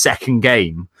until the second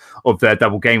game of their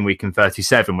double game week in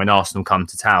 37 when Arsenal come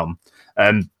to town.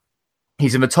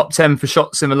 He's in the top 10 for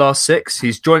shots in the last 6.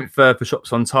 He's joint third for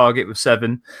shots on target with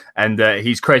 7. And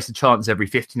he's created a chance every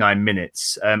 59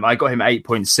 minutes. I got him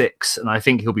 8.6, and I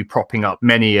think he'll be propping up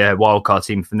many wildcard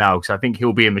team for now, because I think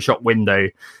he'll be in the shop window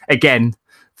again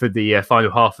for the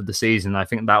final half of the season. I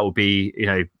think that will be,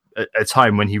 a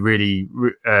time when he really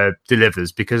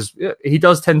delivers, because he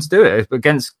does tend to do it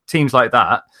against teams like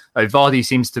that. Vardy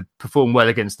seems to perform well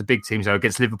against the big teams.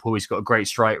 Against Liverpool, he's got a great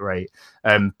strike rate,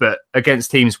 but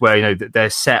against teams where they're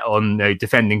set on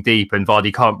defending deep and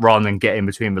Vardy can't run and get in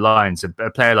between the lines, a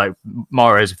player like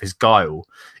Mahrez with his guile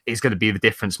is going to be the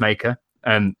difference maker.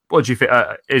 What do you think?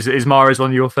 Is Mahrez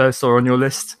one of your first or on your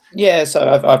list? Yeah,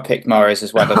 so I've picked Mahrez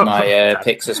as one of my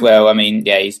picks as well. I mean,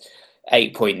 yeah, he's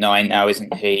 8.9 now,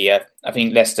 isn't he? I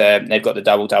think Leicester, they've got the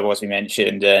double-double, as we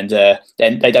mentioned, and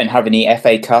then they don't have any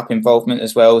FA Cup involvement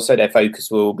as well, so their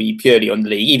focus will be purely on the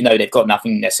league, even though they've got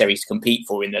nothing necessary to compete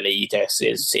for in the league. They're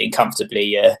sitting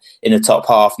comfortably in the top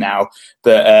half now.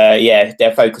 But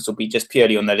their focus will be just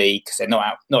purely on the league, because they're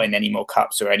not in any more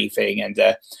cups or anything. And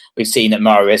we've seen that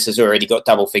Mahrez has already got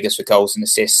double figures for goals and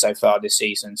assists so far this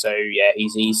season. So yeah,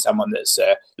 he's someone that's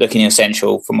looking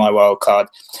essential for my wild card.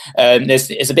 There's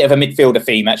a bit of a midfielder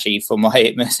theme actually for my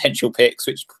essential picks,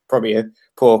 which is probably a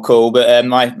poor call. But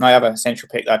my other essential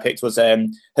pick that I picked was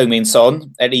Heung-min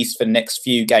Son, at least for the next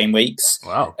few game weeks.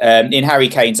 Wow. In Harry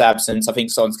Kane's absence, I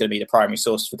think Son's going to be the primary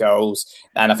source for goals,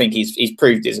 and I think he's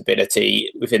proved his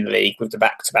ability within the league with the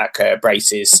back-to-back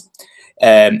braces,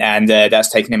 and that's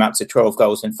taken him up to 12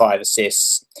 goals and 5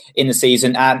 assists in the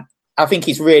season. And I think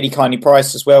he's really kindly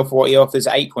priced as well for what he offers,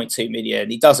 8.2 million.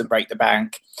 He doesn't break the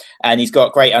bank, and he's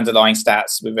got great underlying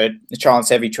stats with a chance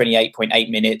every 28.8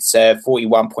 minutes,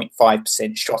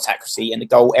 41.5% shot accuracy, and a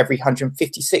goal every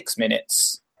 156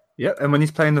 minutes. Yeah, and when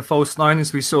he's playing the false nine,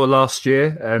 as we saw last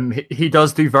year, he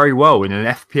does do very well in an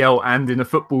FPL and in a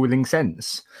footballing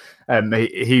sense.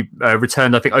 He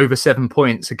returned, I think, over 7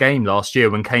 points a game last year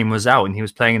when Kane was out and he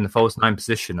was playing in the false nine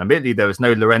position. Admittedly, there was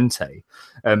no Llorente,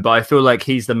 but I feel like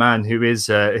he's the man who is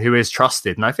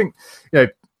trusted. And I think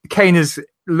Kane is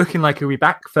looking like he'll be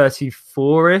back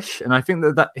 34-ish, and I think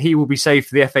that he will be saved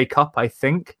for the FA Cup, I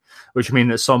think, which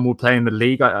means that Son will play in the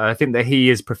league. I think that he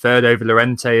is preferred over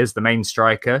Llorente as the main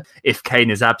striker if Kane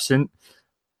is absent.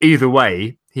 Either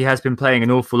way, he has been playing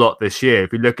an awful lot this year.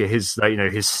 If we look at his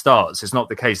starts, it's not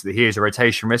the case that he is a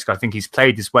rotation risk. I think he's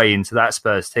played his way into that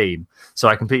Spurs team, so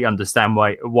I completely understand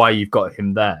why you've got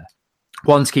him there.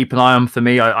 One to keep an eye on for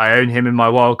me. I own him in my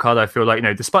wild card. I feel like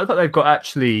despite that they've got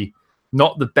actually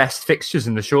not the best fixtures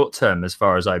in the short term, as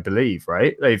far as I believe,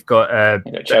 right? They've got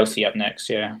Chelsea up next,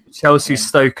 yeah. Chelsea,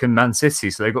 Stoke, and Man City.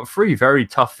 So they've got 3 very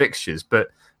tough fixtures, but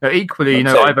equally,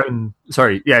 two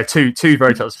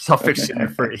very tough fixtures in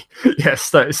 3. Yeah,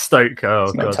 Stoke.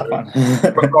 Oh god,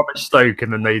 rubbish Stoke,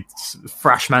 and then they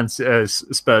thrash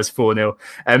Spurs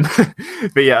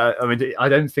 4-0. But yeah, I mean, I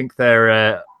don't think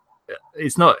they're.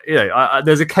 It's not.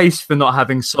 There's a case for not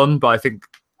having Son, but I think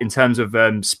in terms of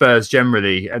Spurs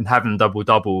generally and having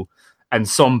double-double, and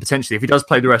Son potentially, if he does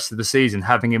play the rest of the season,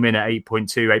 having him in at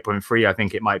 8.2, 8.3, I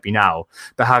think it might be now.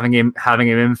 But having him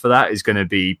in for that is going to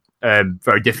be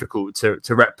very difficult to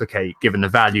replicate, given the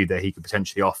value that he could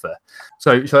potentially offer.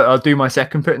 So I'll do my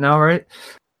second pick now, right?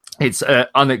 It's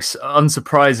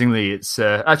unsurprisingly, it's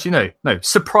actually no,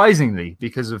 surprisingly,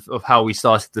 because of how we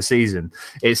started the season.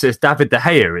 It's David De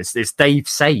Gea. It's Dave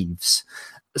saves.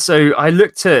 So I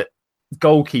looked at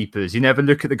goalkeepers. You never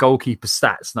look at the goalkeeper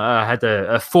stats. And I had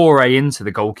a foray into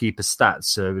the goalkeeper stats.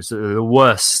 So it was the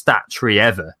worst stat tree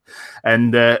ever.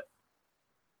 And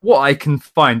what I can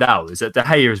find out is that De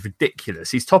Gea is ridiculous.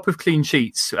 He's top of clean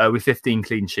sheets with 15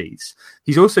 clean sheets.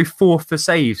 He's also 4th for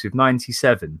saves with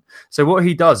 97. So what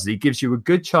he does is he gives you a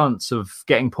good chance of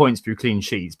getting points through clean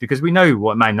sheets, because we know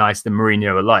what Man United and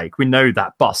Mourinho are like. We know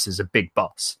that bus is a big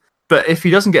bus. But if he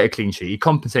doesn't get a clean sheet, he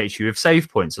compensates you with save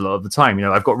points a lot of the time.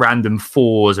 I've got random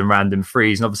 4s and random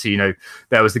 3s. And obviously,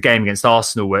 there was the game against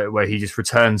Arsenal where he just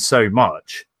returned so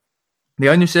much. The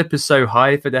ownership is so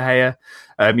high for De Gea.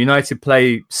 United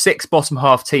play 6 bottom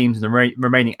half teams in the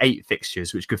remaining 8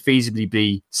 fixtures, which could feasibly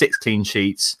be 6 clean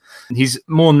sheets. And he's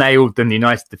more nailed than the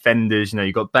United defenders.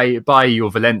 You've got Bailly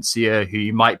or Valencia, who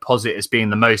you might posit as being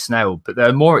the most nailed, but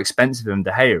they're more expensive than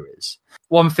De Gea is.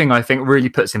 One thing I think really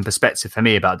puts in perspective for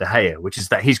me about De Gea, which is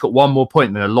that he's got 1 more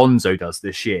point than Alonso does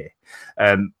this year.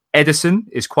 Ederson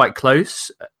is quite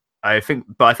close, I think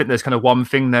there's kind of one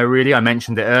thing there really. I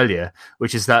mentioned it earlier,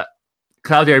 which is that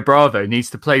Claudio Bravo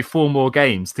needs to play 4 more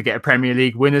games to get a Premier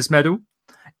League winners medal.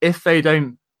 If they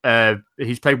don't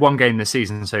he's played one game this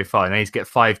season so far, and he's get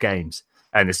 5 games.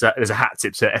 And there's a hat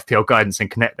tip to FPL Guidance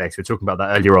and Connect there, so we were talking about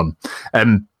that earlier on.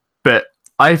 But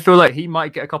I feel like he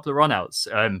might get a couple of run-outs,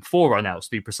 4 run-outs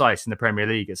to be precise, in the Premier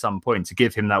League at some point to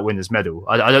give him that winner's medal.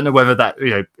 I don't know whether that,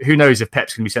 who knows if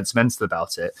Pep's going to be sentimental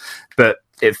about it, but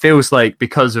it feels like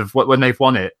because of when they've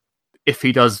won it, if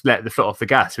he does let the foot off the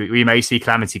gas, we may see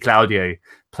Calamity Claudio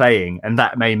playing, and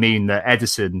that may mean that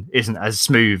Ederson isn't as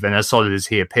smooth and as solid as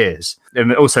he appears.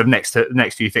 And also next couple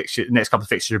of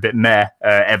fixtures are a bit meh,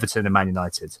 Everton and Man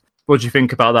United. What do you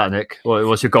think about that, Nick?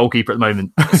 What's your goalkeeper at the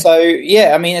moment? So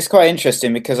yeah, I mean, it's quite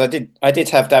interesting because I did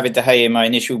have David De Gea in my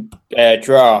initial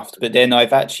draft, but then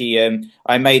I've actually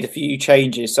I made a few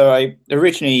changes. So I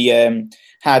originally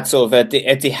had sort of a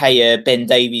De Gea Ben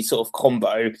Davies sort of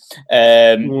combo.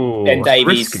 Ben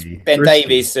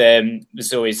Davies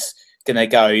was always going to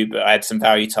go, but I had some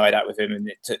value tied up with him, and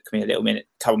it took me a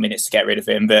couple minutes to get rid of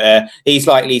him. But he's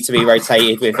likely to be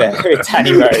rotated with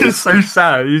Danny Rose. It's so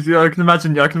sad. I can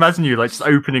imagine you like just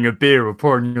opening a beer or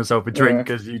pouring yourself a drink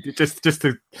because you just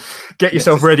to get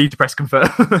yourself ready to press confirm.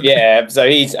 Yeah, so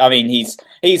he's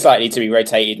likely to be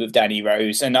rotated with Danny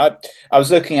Rose, and I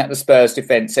was looking at the Spurs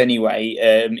defence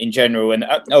anyway, in general, and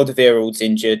Alderweireld's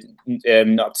injured,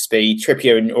 not up to speed.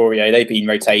 Trippier and Aurier, they've been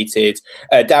rotated.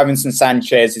 Davinson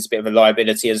Sanchez is a bit of a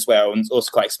liability as well, and also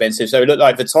quite expensive. So it looked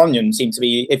like Vertonghen seemed to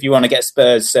be, if you want to get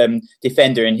Spurs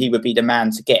defender, and he would be the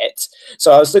man to get.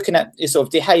 So I was looking at sort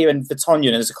of De Gea and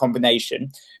Vertonghen as a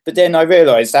combination, but then I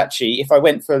realised actually if I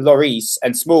went for Lloris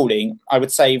and Smalling, I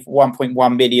would save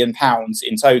 £1.1 million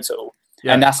in total,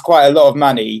 and that's quite a lot of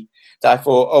money. That I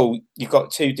thought, you've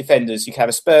got 2 defenders, you can have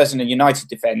a Spurs and a United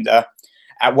defender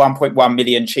at 1.1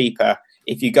 million cheaper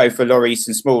if you go for Lloris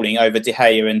and Smalling over De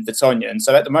Gea and Vertonghen.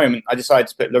 So at the moment, I decided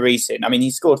to put Lloris in. I mean,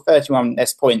 he scored 31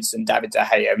 less points than David De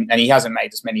Gea, and he hasn't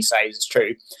made as many saves, it's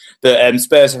true. But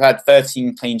Spurs have had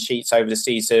 13 clean sheets over the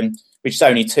season, which is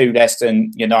only 2 less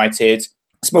than United.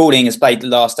 Smalling has played the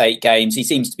last 8 games. He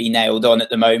seems to be nailed on at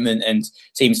the moment and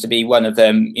seems to be one of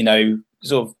them,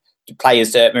 sort of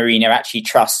players that Mourinho actually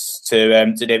trusts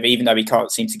to deliver, even though he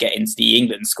can't seem to get into the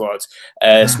England squad.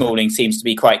 Smalling seems to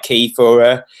be quite key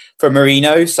for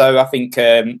Mourinho. So I think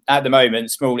at the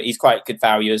moment, Smalling, he's quite good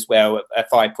value as well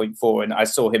at 5.4, and I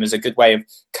saw him as a good way of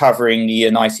covering the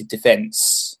United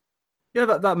defence. Yeah,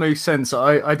 that makes sense.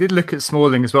 I did look at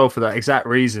Smalling as well for that exact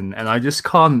reason, and I just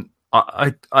can't.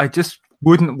 I just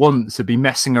wouldn't want to be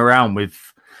messing around with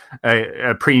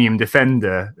a premium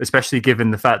defender, especially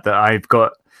given the fact that I've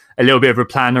got a little bit of a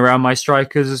plan around my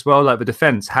strikers as well. Like the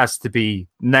defense has to be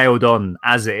nailed on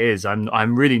as it is.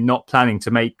 I'm really not planning to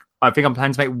make. I think I'm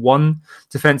planning to make 1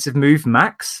 defensive move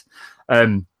max.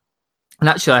 And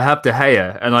actually, I have De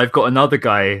Gea, and I've got another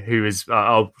guy who is.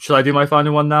 Should I do my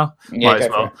final one now? Yeah, might as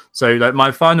well. So, like,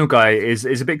 my final guy is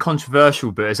a bit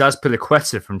controversial, but it's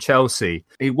Azpilicueta from Chelsea.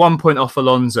 He 1 point off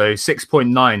Alonso,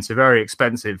 6.9, so very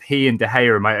expensive. He and De Gea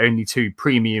are my only 2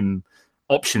 premium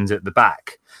options at the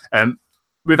back.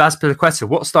 With Azpilicueta,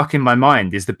 what stuck in my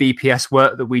mind is the BPS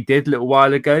work that we did a little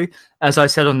while ago. As I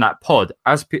said on that pod,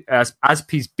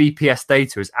 Azpi's BPS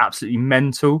data is absolutely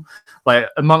mental. Like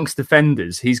amongst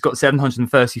defenders, he's got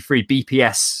 733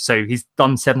 BPS, so he's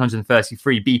done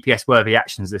 733 BPS worthy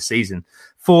actions this season,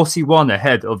 41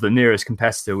 ahead of the nearest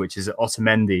competitor, which is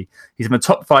Otamendi. He's in the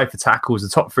top 5 for tackles, the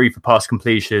top 3 for pass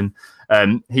completion.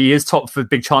 He is top for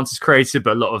big chances created,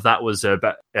 but a lot of that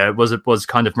was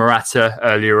kind of Morata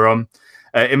earlier on.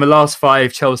 In the last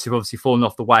 5, Chelsea have obviously fallen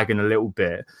off the wagon a little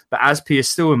bit, but Azpi is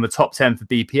still in the top 10 for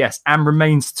BPS and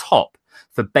remains top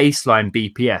for baseline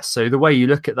BPS. So the way you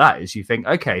look at that is you think,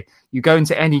 okay, you go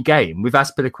into any game with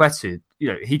Azpilicueta,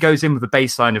 he goes in with a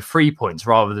baseline of 3 points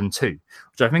rather than 2,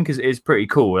 which I think is pretty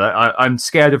cool. I'm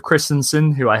scared of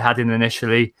Christensen, who I had in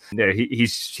initially. He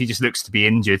just looks to be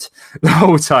injured the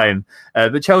whole time.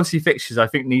 But Chelsea fixtures, I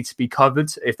think, need to be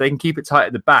covered. If they can keep it tight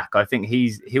at the back, I think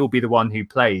he'll be the one who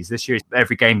plays. This year,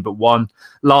 every game but 1.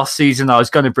 Last season, I was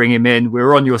going to bring him in. We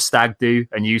were on your stag do,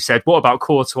 and you said, what about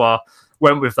Courtois?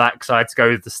 Went with that because I had to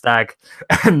go with the stag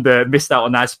and missed out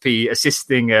on Azpi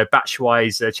assisting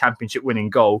Batshuayi's championship-winning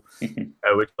goal,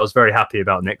 which I was very happy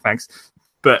about, Nick. Thanks.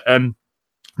 But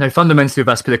fundamentally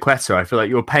with Azpilicueta, I feel like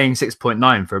you're paying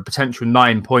 6.9 for a potential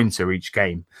 9-pointer each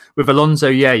game. With Alonso,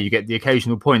 you get the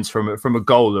occasional points from a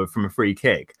goal or from a free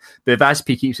kick. But if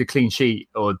Azpi keeps a clean sheet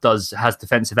or has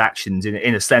defensive actions in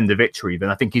a slender victory, then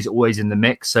I think he's always in the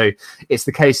mix. So it's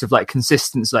the case of like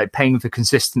consistency, like paying for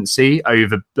consistency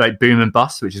over like boom and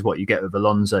bust, which is what you get with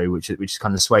Alonso, which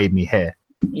kind of swayed me here.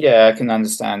 Yeah, I can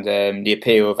understand the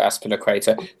appeal of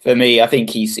Azpilicueta. For me, I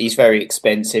think he's very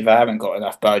expensive. I haven't got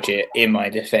enough budget in my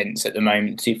defence at the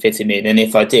moment to fit him in. And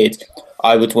if I did,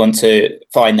 I would want to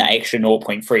find that extra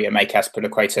 0.3 and make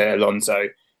Azpilicueta Alonso.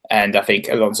 And I think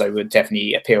Alonso would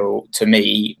definitely appeal to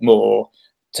me more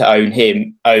to own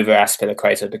him over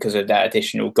Azpilicueta because of that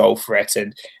additional goal threat.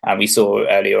 And we saw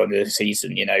earlier on in the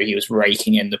season, he was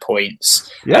raking in the points.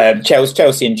 Yeah.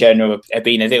 Chelsea in general have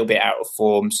been a little bit out of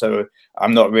form, so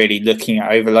I'm not really looking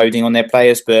at overloading on their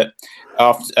players. But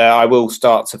I will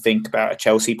start to think about a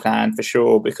Chelsea plan for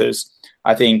sure, because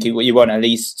I think you want at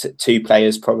least 2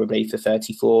 players probably for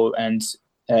 34 and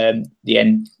the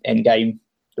end game,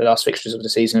 the last fixtures of the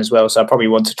season as well. So I probably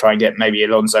want to try and get maybe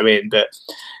Alonso in, but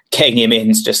getting him in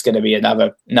is just going to be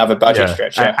another budget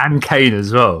stretcher, and Kane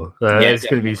as well. It's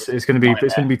going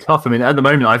to be tough. I mean, at the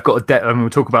moment, I've got we'll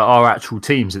talk about our actual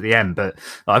teams at the end, but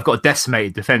I've got a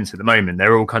decimated defense at the moment.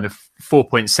 They're all kind of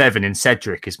 4.7 in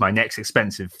Cedric is my next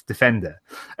expensive defender,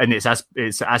 and it's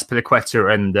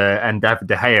Azpilicueta and David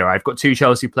De Gea. I've got 2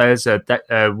 Chelsea players,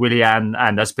 Willian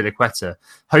and Azpilicueta,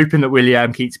 hoping that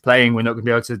Willian keeps playing. We're not going to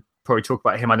be able to probably talk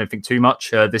about him, I don't think, too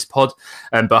much this pod,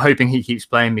 but hoping he keeps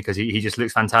playing because he just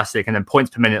looks fantastic, and then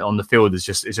points per minute on the field is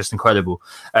just incredible.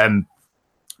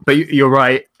 But you're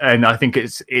right, and I think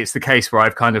it's the case where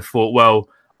I've kind of thought, well,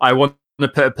 I want to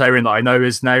put a player in that I know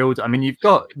is nailed. I mean, you've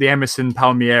got the Emerson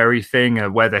Palmieri thing,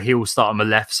 whether he'll start on the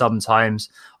left sometimes.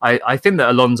 I think that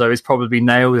Alonso is probably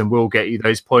nailed and will get you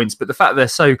those points, but the fact they're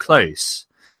so close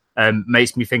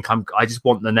makes me think I just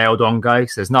want the nailed on guy.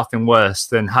 So there's nothing worse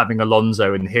than having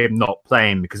Alonso and him not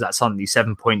playing, because that's suddenly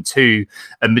 7.2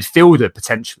 a midfielder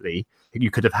potentially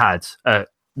you could have had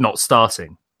not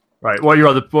starting. Right. What are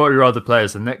your other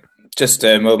players then, Nick? Just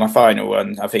my final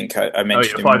one. I think I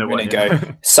mentioned him a minute ago.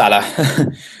 Salah.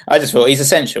 I just thought he's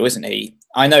essential, isn't he?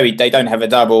 I know they don't have a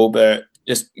double, but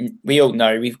just we all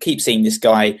know we keep seeing this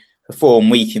guy perform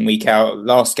week in, week out.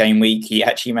 Last game week, he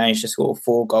actually managed to score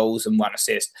 4 goals and 1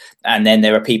 assist. And then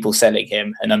there are people selling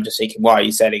him, and I'm just thinking, why are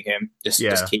you selling him? Just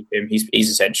keep him. He's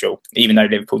essential. Even though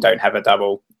Liverpool don't have a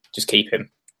double, just keep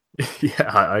him. Yeah,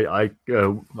 I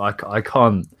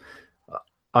can't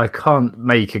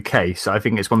make a case. I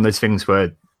think it's one of those things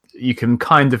where you can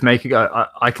kind of make it go.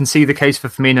 I can see the case for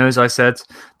Firmino, as I said.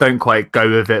 Don't quite go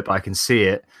with it, but I can see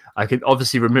it. I could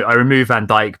obviously remove Van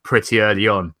Dijk pretty early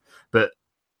on, but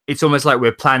it's almost like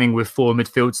we're planning with 4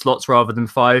 midfield slots rather than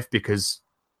 5, because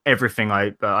everything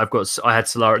I had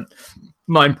Salah at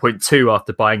 9.2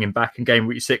 after buying him back in game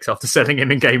week 6 after selling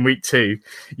him in game week 2.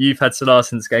 You've had Salah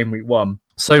since game week 1.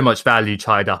 So much value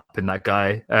tied up in that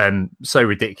guy. So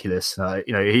ridiculous.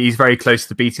 He's very close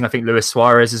to beating, I think, Luis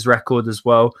Suarez's record as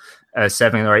well.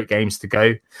 7 or 8 games to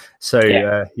go. So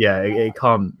it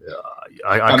can't.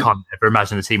 I can't ever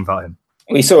imagine a team without him.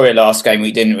 We saw it last game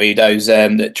week, didn't we? Those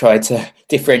that tried to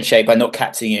differentiate by not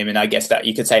captaining him, and I guess that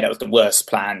you could say that was the worst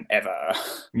plan ever.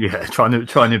 Yeah, trying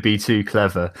to be too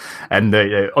clever. And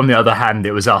on the other hand,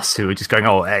 it was us who were just going,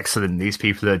 "Oh, excellent! These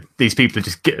people are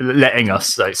just letting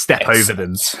us step over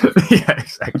them." Yeah,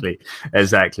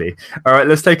 exactly. All right,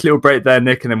 let's take a little break there,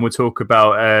 Nick, and then we'll talk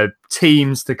about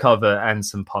teams to cover and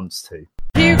some punts too.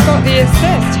 Who got the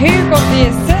assist?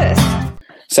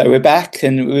 So we're back,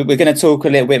 and we're going to talk a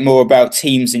little bit more about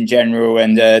teams in general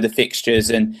and the fixtures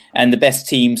and the best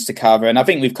teams to cover. And I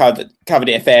think we've covered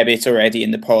it a fair bit already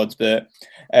in the pod, but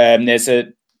there's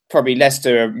probably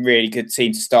Leicester a really good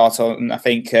team to start on. I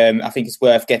think it's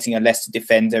worth getting a Leicester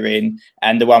defender in,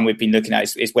 and the one we've been looking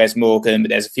at is Wes Morgan, but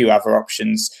there's a few other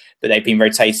options, but they've been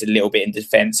rotated a little bit in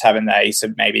defence, haven't they? So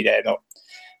maybe they're not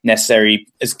necessarily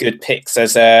as good picks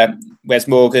as Wes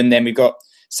Morgan. Then we've got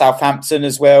Southampton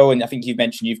as well, and I think you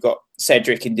mentioned you've got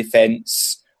Cedric in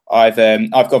defence. I've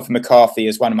gone for McCarthy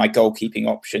as one of my goalkeeping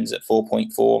options at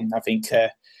 4.4. I think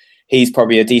he's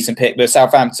probably a decent pick. But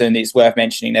Southampton, it's worth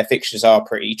mentioning their fixtures are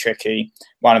pretty tricky.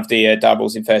 One of the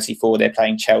doubles in 34, they're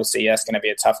playing Chelsea. That's going to be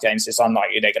a tough game, so it's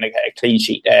unlikely they're going to get a clean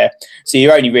sheet there. So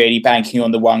you're only really banking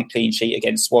on the one clean sheet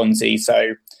against Swansea.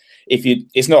 So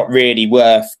it's not really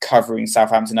worth covering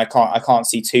Southampton. I can't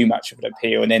see too much of an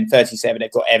appeal. And then 37,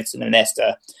 they've got Everton and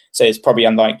Leicester, so it's probably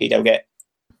unlikely they'll get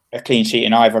a clean sheet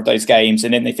in either of those games.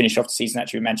 And then they finish off the season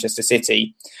actually with Manchester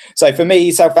City. So for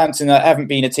me, Southampton haven't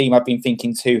been a team I've been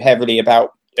thinking too heavily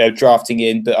about drafting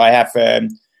in, but I've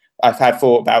had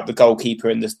thought about the goalkeeper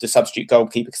and the substitute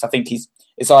goalkeeper, because I think it's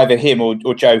either him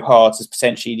or Joe Hart as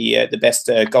potentially the best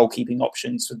goalkeeping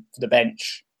options for the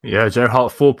bench. Yeah, Joe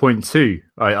Hart 4.2.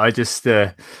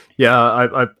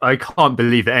 I can't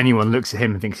believe that anyone looks at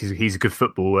him and thinks he's a good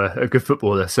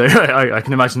footballer. So I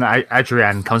can imagine that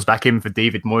Adrian comes back in for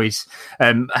David Moyes.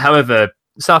 However,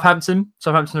 Southampton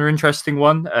are an interesting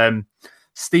one.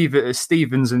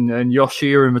 Stevens and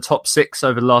Yoshi are in the top 6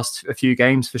 over the last few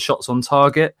games for shots on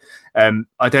target.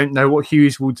 I don't know what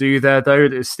Hughes will do there,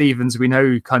 though. Stevens, we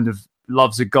know, kind of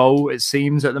loves a goal, it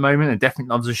seems, at the moment, and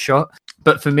definitely loves a shot.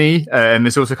 But for me,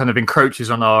 this also kind of encroaches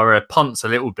on our punts a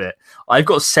little bit. I've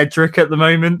got Cedric at the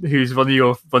moment, who's one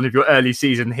of your early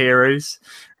season heroes,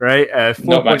 right?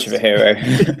 Not much of a hero.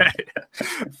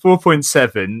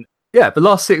 4.7. Yeah, the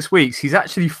last 6 weeks, he's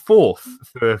actually 4th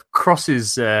for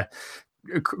crosses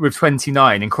with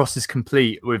 29 and crosses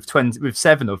complete with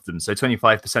 7 of them, so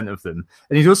 25% of them.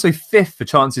 And he's also 5th for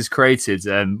chances created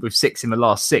with 6 in the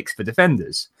last 6 for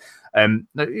defenders.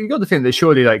 You've got to think that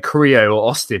surely like Carrillo or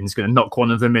Austin is going to knock one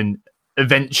of them in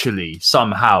eventually,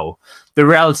 somehow. The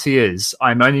reality is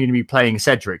I'm only going to be playing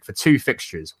Cedric for 2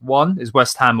 fixtures. One is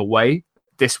West Ham away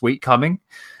this week coming,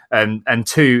 and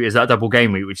 2 is that double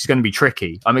game week, which is going to be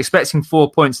tricky. I'm expecting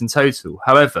 4 points in total.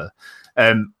 However,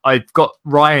 I've got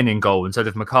Ryan in goal instead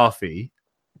of McCarthy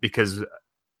because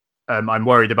I'm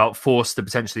worried about Forster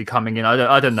potentially coming in.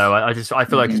 I don't know. I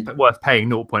feel like it's worth paying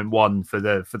 0.1 for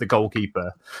the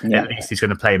goalkeeper. Yeah. At least he's going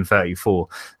to play in 34.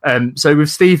 So with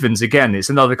Stevens again, it's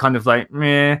another kind of like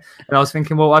meh. And I was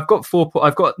thinking, well, I've got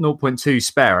 0.2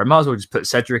 spare. I might as well just put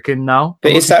Cedric in now. But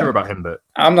I'm not sure about him, but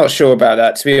I'm not sure about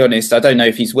that, to be honest. I don't know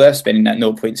if he's worth spending that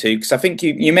 0.2 because I think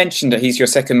you mentioned that he's your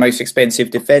second most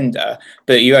expensive defender,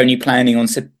 but you're only planning on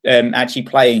actually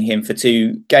playing him for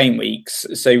 2 game weeks.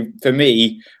 So for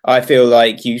me, I feel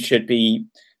like you should be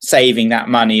saving that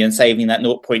money and saving that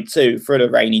 0.2 for a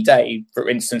rainy day. For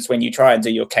instance, when you try and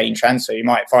do your Kane transfer, you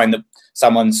might find that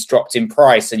someone's dropped in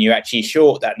price and you're actually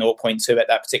short that 0.2 at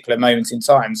that particular moment in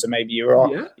time. So maybe you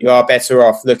are better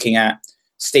off looking at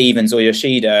Stevens or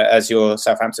Yoshida as your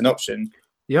Southampton option.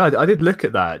 Yeah, I did look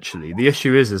at that, actually. The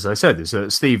issue is, as I said, is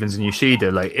that Stevens and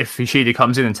Yoshida, like, if Yoshida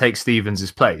comes in and takes Stevens'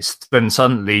 place, then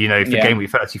suddenly, for game week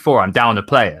 34, I'm down a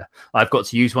player. I've got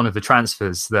to use one of the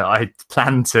transfers that I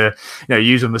planned to,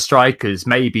 use on the strikers,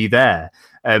 maybe there.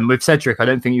 With Cedric, I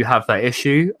don't think you have that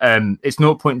issue. It's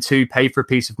 0.2 pay for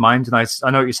peace of mind. And I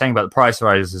know what you're saying about the price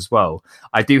rises as well.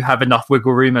 I do have enough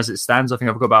wiggle room as it stands. I think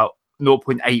I've got about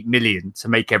 0.8 million to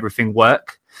make everything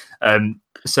work.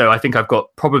 So I think I've got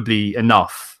probably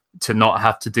enough to not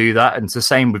have to do that. And it's the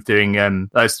same with doing,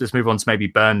 let's just move on to maybe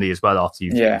Burnley as well after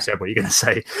you've said what you're going to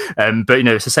say. But,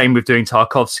 it's the same with doing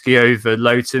Tarkowski over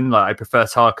Lowton. Like I prefer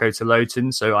Tarko to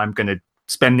Lowton. So I'm going to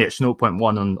spend the extra 0.1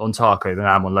 on Tarko than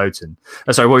I am on Lowton.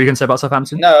 Sorry, what were you going to say about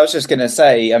Southampton? No, I was just going to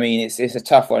say, I mean, it's a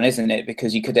tough one, isn't it?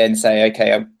 Because you could then say,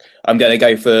 okay, I'm going to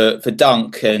go for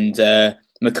Dunk and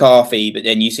McCarthy, but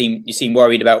then you seem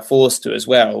worried about Forster as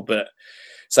well. But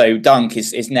so Dunk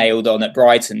is nailed on at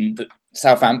Brighton, but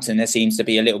Southampton, there seems to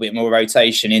be a little bit more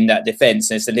rotation in that defence.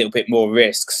 There's a little bit more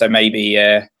risk. So maybe,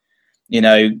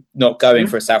 not going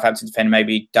for a Southampton defender,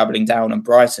 maybe doubling down on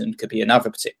Brighton could be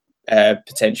another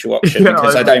potential option.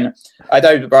 Because I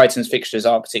know Brighton's fixtures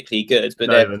aren't particularly good, but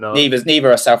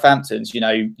neither are Southampton's.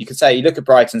 You could say, you look at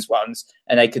Brighton's ones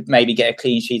and they could maybe get a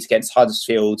clean sheet against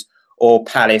Huddersfield or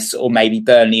Palace or maybe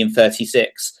Burnley in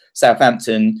 36.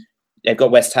 Southampton, they've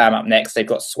got West Ham up next, they've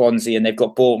got Swansea and they've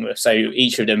got Bournemouth. So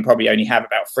each of them probably only have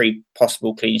about 3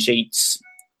 possible clean sheets,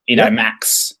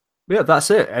 max. Yeah,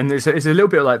 that's it. And it's a little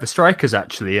bit like the strikers,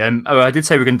 actually. I did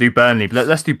say we're going to do Burnley, but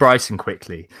let's do Brighton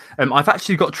quickly. I've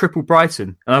actually got triple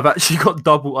Brighton, and I've actually got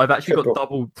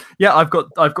double. Yeah, I've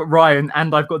got Ryan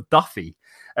and I've got Duffy.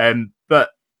 But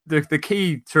the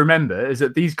key to remember is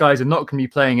that these guys are not going to be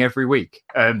playing every week.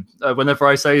 Whenever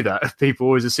I say that, people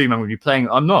always assume I'm going to be playing.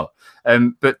 I'm not.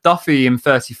 But Duffy in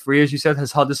 33, as you said,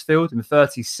 has Huddersfield. In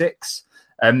 36,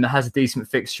 has a decent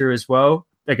fixture as well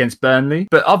against Burnley.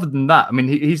 But other than that, I mean,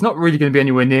 he's not really going to be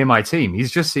anywhere near my team.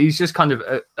 He's just kind of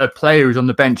a player who's on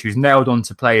the bench who's nailed on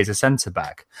to play as a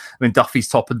centre-back. I mean, Duffy's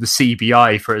top of the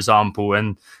CBI, for example,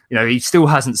 and, he still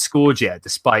hasn't scored yet,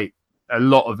 despite a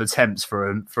lot of attempts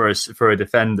for a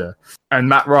defender. And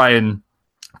Matt Ryan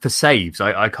for saves,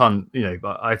 I can't,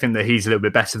 I think that he's a little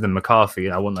bit better than McCarthy,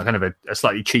 and I want kind of a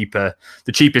slightly cheaper,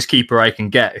 the cheapest keeper I can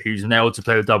get who's nailed to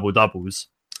play with doubles.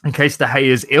 In case De Gea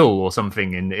is ill or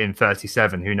something in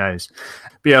 37, who knows?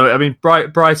 But yeah, I mean,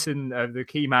 Brighton, the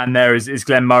key man there is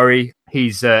Glenn Murray.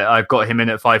 He's I've got him in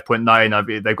at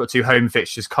 5.9. They've got 2 home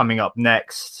fixtures coming up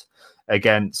next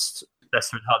against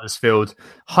Leicester and Huddersfield.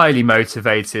 Highly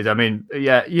motivated. I mean,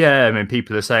 I mean,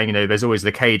 people are saying, there's always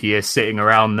Lacadia sitting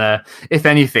around there. If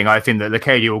anything, I think that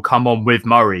Lacadia will come on with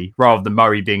Murray rather than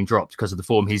Murray being dropped because of the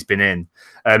form he's been in.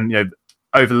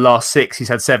 over the last 6, he's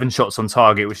had 7 shots on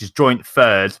target, which is joint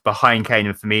third behind Kane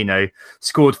and Firmino,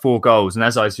 scored 4 goals. And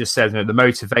as I just said, the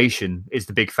motivation is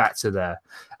the big factor there.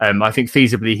 I think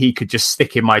feasibly he could just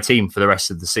stick in my team for the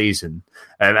rest of the season.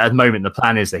 At the moment, the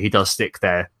plan is that he does stick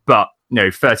there. But,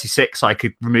 36, I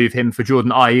could remove him for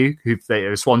Jordan Ayew, who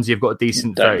Swansea have got a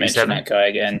decent Don't 37. mention that guy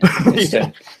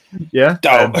again. Yeah.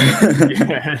 Dull.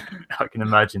 Yeah, I can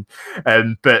imagine.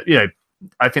 But,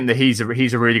 I think that he's a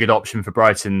really good option for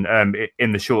Brighton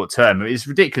in the short term. It's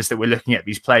ridiculous that we're looking at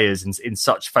these players in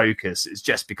such focus. It's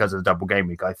just because of the double game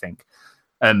week, I think.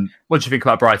 What do you think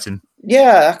about Brighton?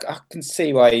 Yeah, I can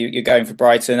see why you're going for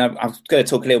Brighton. I'm going to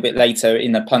talk a little bit later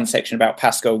in the pun section about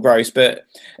Pascal Gross. But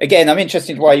again, I'm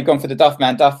interested why you've gone for the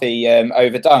Duffman Duffy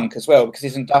over Dunk as well, because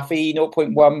isn't Duffy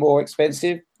 0.1 more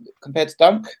expensive compared to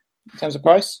Dunk in terms of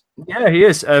price? Yeah, he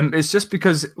is. It's just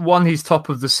because one, he's top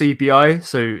of the CBI,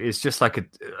 so it's just like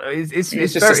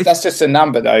that's just a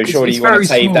number, though. Surely you want to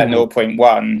save that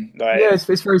 0.1. Yeah, it's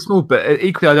very small, but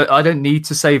equally, I don't need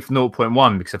to save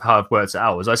 0.1 because of how I've worked it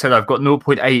out. As I said, I've got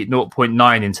 0.8,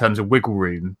 0.9 in terms of wiggle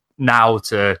room now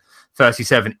to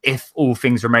 37 if all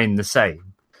things remain the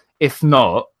same. If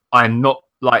not, I'm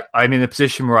in a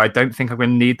position where I don't think I'm going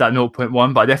to need that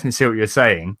 0.1, but I definitely see what you're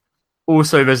saying.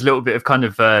 Also, there's a little bit of kind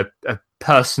of a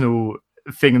personal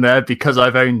thing there because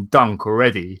I've owned Dunk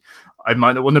already. I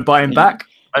might not want to buy him back.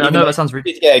 I know that sounds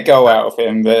ridiculous. Get a goal out of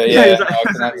him, but exactly. I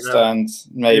can understand.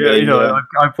 Maybe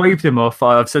I've waved him off.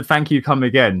 I've said thank you, come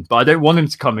again, but I don't want him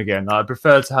to come again. I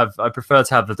prefer to have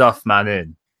the Duff man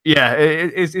in. Yeah,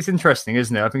 it's interesting,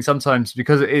 isn't it? I think sometimes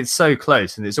because it's so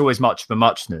close and it's always much of a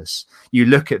muchness, you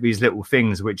look at these little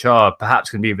things which are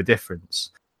perhaps going to be the difference.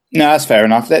 No, that's fair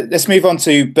enough. Let's move on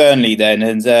to Burnley then.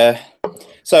 And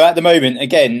so at the moment,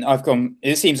 again,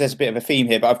 it seems there's a bit of a theme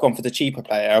here, but I've gone for the cheaper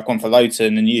player. I've gone for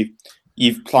Lowton, and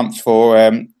you've plumped for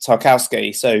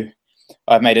Tarkowski. So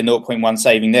I've made a 0.1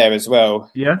 saving there as well.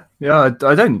 Yeah. I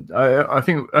don't. I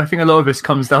think a lot of this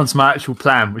comes down to my actual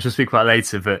plan, which I'll speak about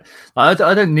later. But I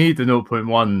don't need the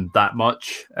 0.1 that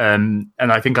much, and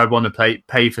I think I'd want to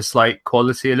pay for slight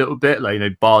quality a little bit. Like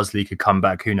Barnsley could come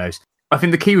back. Who knows? I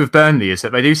think the key with Burnley is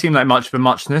that they do seem like much of a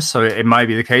muchness, so it might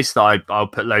be the case that I'll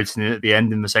put Lowton in at the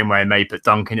end in the same way I may put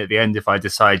Dunk in at the end if I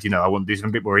decide, I want to do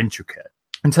something a bit more intricate.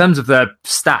 In terms of their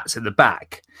stats at the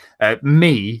back,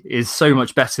 Me is so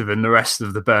much better than the rest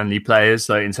of the Burnley players,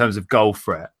 like in terms of goal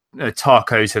threat.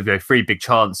 Tarko's have 3 big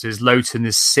chances. Lowton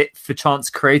is 6th for chance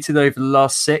created over the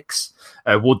last 6.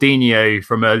 Wardinho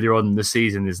from earlier on in the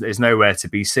season is nowhere to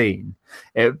be seen.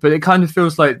 But it kind of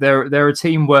feels like they're a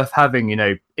team worth having.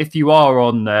 If you are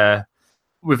on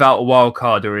without a wild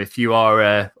card, or if you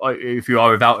are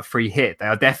without a free hit, they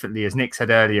are definitely, as Nick said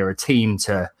earlier, a team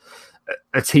to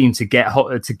get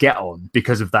on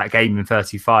because of that game in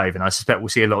 35. And I suspect we'll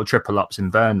see a lot of triple ups in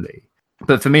Burnley.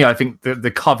 But for me, I think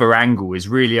the cover angle is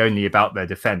really only about their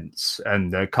defence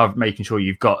and making sure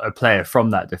you've got a player from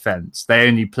that defence. They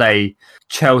only play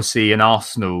Chelsea and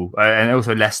Arsenal and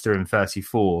also Leicester in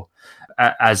 34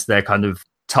 as their kind of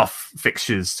tough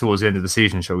fixtures towards the end of the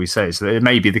season, shall we say. So it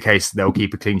may be the case that they'll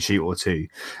keep a clean sheet or two.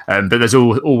 But there's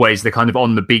always the kind of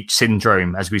on the beach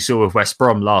syndrome, as we saw with West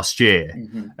Brom last year,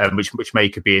 which maybe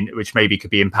could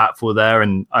be impactful there.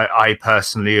 And I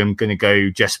personally am going to go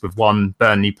just with one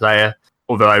Burnley player.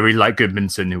 Although I really like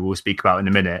Goodmanson, who we'll speak about in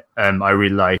a minute. I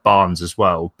really like Barnes as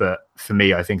well. But for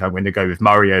me, I think I'm going to go with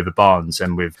Murray over Barnes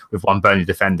and with one Burnley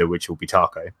defender, which will be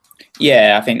Tarko.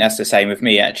 Yeah, I think that's the same with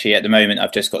me, actually. At the moment,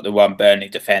 I've just got the one Burnley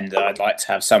defender. I'd like to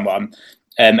have someone.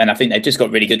 And I think they've just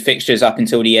got really good fixtures up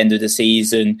until the end of the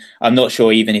season. I'm not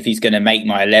sure even if he's going to make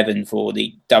my 11 for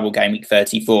the double game week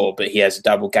 34, but he has a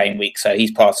double game week. So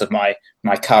he's part of my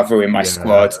cover in my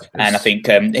squad. And I think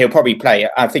he'll probably play.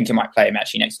 I think he might play him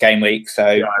actually next game week.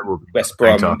 So West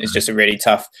Brom is just a really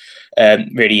tough,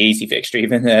 really easy fixture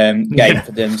even game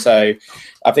for them. So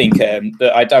I think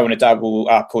that I don't want to double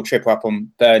up or triple up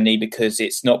on Burnley because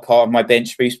it's not part of my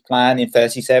bench boost plan in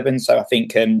 37. So I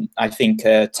think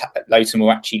Lowton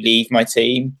will actually leave my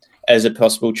team as a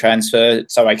possible transfer,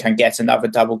 so I can get another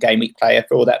double game week player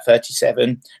for all that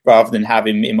 37 rather than have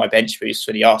him in my bench boost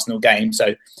for the Arsenal game.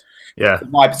 So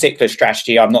my particular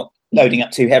strategy, I'm not loading up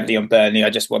too heavily on Burnley.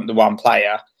 I just want the one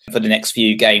player for the next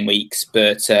few game weeks.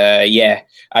 But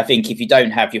I think if you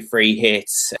don't have your free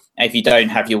hits, if you don't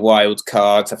have your wild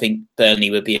cards, I think Burnley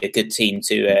would be a good team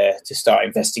to start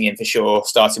investing in for sure,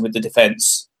 starting with the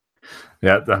defence.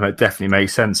 Yeah, that definitely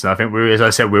makes sense. And I think as I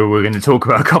said, we're going to talk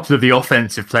about a couple of the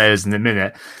offensive players in a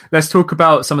minute. Let's talk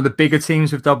about some of the bigger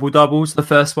teams with double doubles. The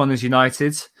first one is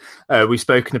United. We've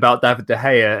spoken about David De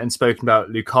Gea and spoken about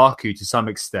Lukaku to some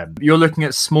extent. You're looking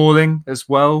at Smalling as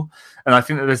well. And I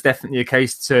think that there's definitely a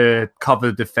case to cover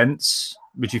the defence.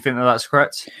 Would you think that that's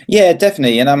correct? Yeah,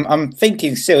 definitely. And I'm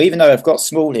thinking still, even though I've got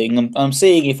Smalling, I'm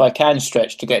seeing if I can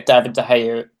stretch to get David De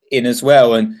Gea in as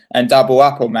well and double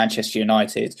up on Manchester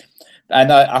United.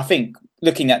 And I think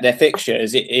looking at their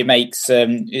fixtures, it makes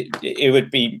it would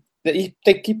be they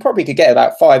probably could get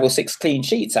about 5 or 6 clean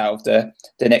sheets out of the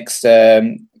next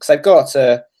because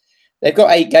they've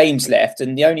got 8 games left,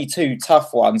 and the only 2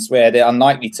 tough ones where they're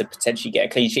unlikely to potentially get a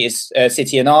clean sheet is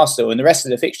City and Arsenal, and the rest of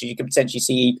the fixtures you can potentially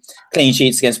see clean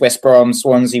sheets against West Brom,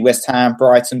 Swansea, West Ham,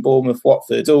 Brighton, Bournemouth,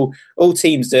 Watford, all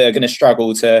teams that are going to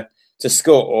struggle to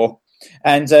score.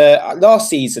 And last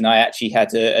season, I actually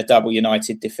had a double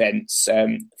United defence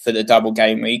for the double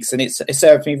game weeks, and it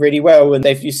served me really well. And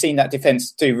you've seen that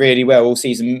defence do really well all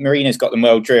season. Mourinho's got them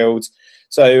well drilled.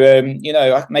 So,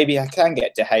 maybe I can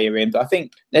get De Gea in. But I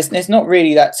think there's not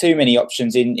really that too many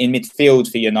options in midfield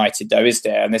for United, though, is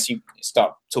there? Unless you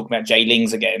start talking about Jay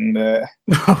Lings again.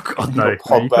 Oh, God, no.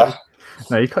 Pogba.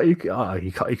 No, you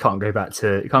can't go back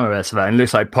to that. And it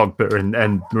looks like Pogba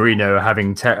and Mourinho are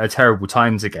having a terrible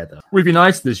time together. With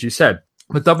United, as you said,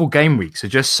 the double game weeks are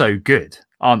just so good,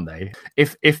 aren't they?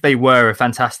 If they were a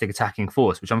fantastic attacking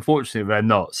force, which unfortunately they're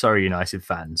not, sorry United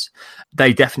fans,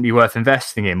 they definitely worth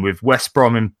investing in, with West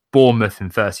Brom and Bournemouth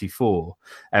in 34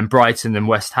 and Brighton and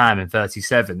West Ham in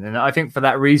 37. And I think for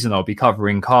that reason, I'll be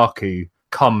covering Kaku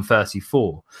come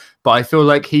 34. But I feel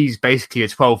like he's basically a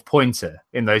 12-pointer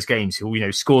in those games.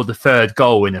 He'll, score the third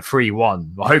goal in a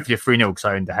 3-1. Well, hopefully a 3-0 because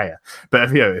I own De Gea. But,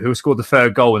 he'll score the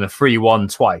third goal in a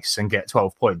 3-1 twice and get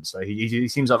 12 points. So he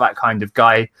seems like that kind of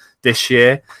guy this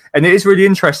year. And it is really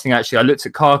interesting, actually. I looked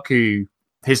at Kaku,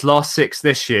 his last 6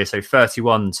 this year, so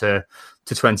 31 to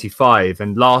 25,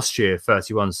 and last year,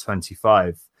 31 to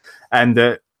 25.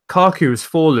 And Kaku has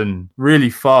fallen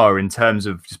really far in terms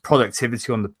of just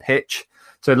productivity on the pitch.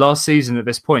 So last season at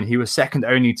this point, he was second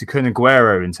only to Kun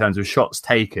Aguero in terms of shots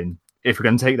taken. If we're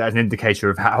going to take that as an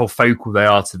indicator of how focal they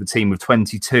are to the team with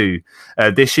 22,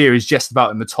 this year is just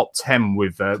about in the top 10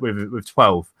 with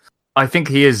 12. I think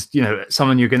he is,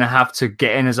 someone you're going to have to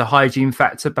get in as a hygiene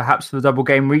factor, perhaps for the double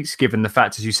game weeks, given the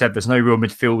fact, as you said, there's no real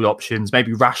midfield options.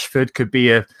 Maybe Rashford could be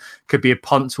a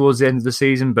punt towards the end of the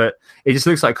season, but it just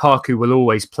looks like Kaku will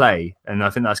always play, and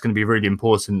I think that's going to be really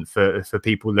important for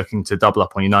people looking to double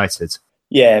up on United.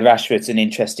 Yeah, Rashford's an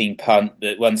interesting punt,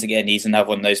 but once again, he's another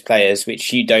one of those players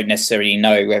which you don't necessarily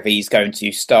know whether he's going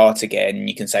to start again.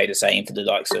 You can say the same for the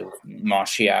likes of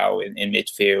Martial in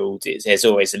midfield. There's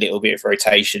always a little bit of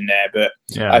rotation there, but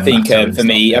yeah, I think for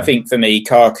me,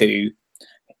 Kaku,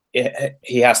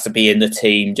 he has to be in the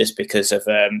team just because of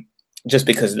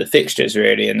the fixtures,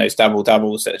 really, and those double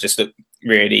doubles that just look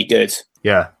really good.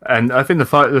 Yeah, and I think the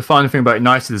final thing about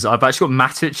United is I've actually got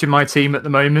Matic in my team at the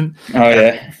moment. Oh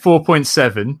yeah,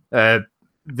 4.7.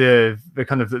 The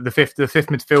kind of the fifth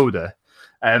midfielder.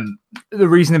 The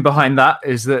reasoning behind that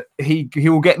is that he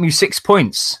will get me 6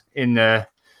 points in the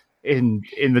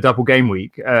double game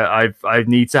week. I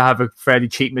need to have a fairly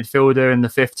cheap midfielder in the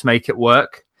fifth to make it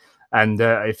work. And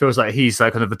it feels like he's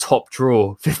like kind of a top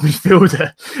draw fifth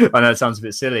midfielder. I know it sounds a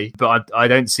bit silly, but I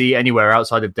don't see anywhere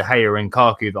outside of De Gea and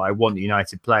Kaku that I want a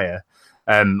United player.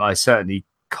 I certainly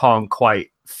can't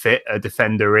quite fit a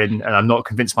defender in, and I'm not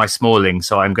convinced by Smalling,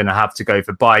 so I'm going to have to go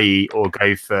for Bailly or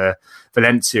go for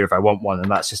Valencia if I want one,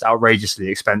 and that's just outrageously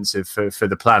expensive for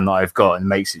the plan that I've got and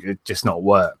makes it just not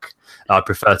work. I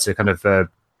prefer to kind of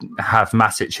have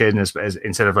Matic in as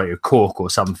instead of like a Cork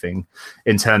or something,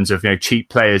 in terms of cheap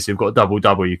players who've got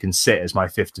double you can sit as my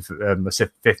fifth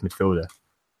midfielder.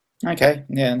 Okay,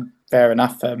 yeah, fair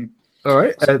enough. All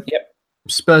right, yep.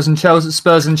 Spurs and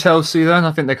Chelsea. Then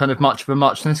I think they're kind of much of a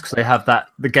muchness because they have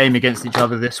the game against each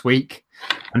other this week,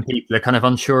 and people are kind of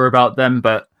unsure about them.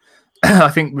 But I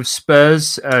think with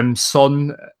Spurs,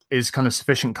 Son is kind of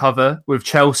sufficient cover. With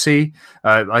Chelsea,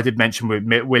 I did mention with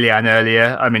Willian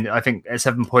earlier. I mean, I think at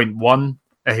 7.1,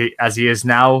 as he is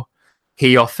now,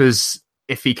 he offers,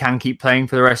 if he can keep playing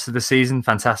for the rest of the season,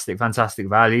 fantastic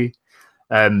value.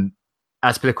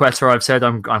 Azpilicueta, I've said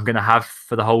I'm going to have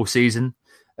for the whole season.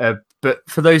 But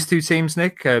for those two teams,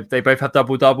 Nick, they both have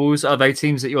double doubles. Are they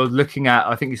teams that you're looking at?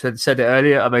 I think you said it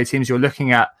earlier. Are they teams you're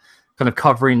looking at kind of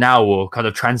covering now or kind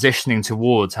of transitioning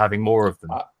towards having more of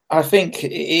them? I think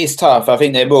it is tough. I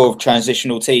think they're more of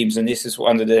transitional teams, and this is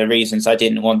one of the reasons I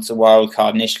didn't want to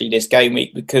wildcard initially this game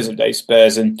week, because of those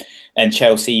Spurs and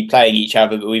Chelsea playing each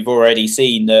other. But we've already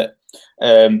seen that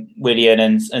Willian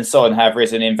and Son have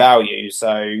risen in value.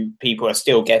 So people are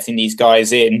still getting these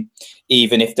guys in,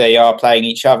 even if they are playing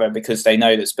each other, because they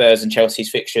know that Spurs and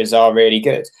Chelsea's fixtures are really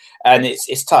good. And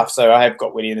it's tough. So I have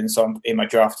got Willian and Son in my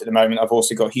draft at the moment. I've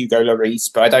also got Hugo Lloris,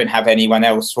 but I don't have anyone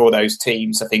else for those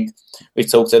teams. I think we've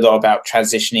talked a lot about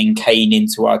transitioning Kane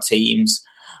into our teams.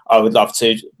 I would love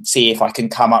to see if I can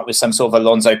come up with some sort of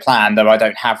Alonso plan, though I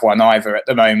don't have one either at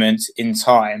the moment in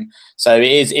time. So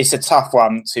it's a tough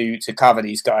one to cover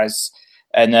these guys.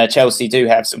 And Chelsea do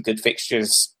have some good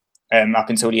fixtures up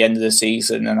until the end of the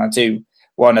season. And I do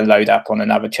want to load up on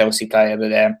another Chelsea player, but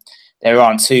there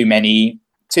aren't too many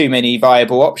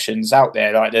viable options out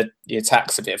there. Like the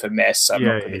attack's a bit of a mess. I'm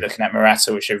not going to be looking at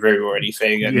Morata or Giroud or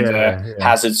anything. And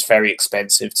Hazard's very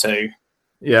expensive too.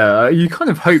 Yeah, you kind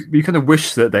of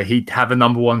wish that he'd have a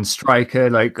number one striker.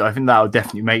 Like, I think that would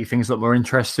definitely make things a lot more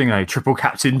interesting. Like, triple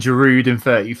captain Giroud in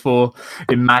 34,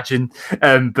 imagine.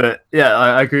 But yeah,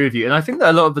 I agree with you. And I think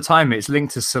that a lot of the time it's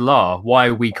linked to Salah,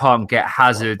 why we can't get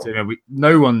Hazard.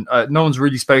 No one's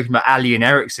really spoken about Ali and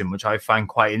Eriksen, which I find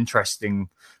quite interesting,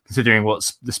 considering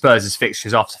what's the Spurs'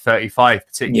 fixtures after 35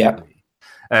 particularly.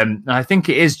 Yeah. And I think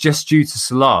it is just due to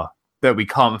Salah that we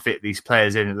can't fit these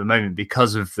players in at the moment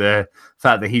because of the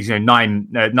fact that he's 9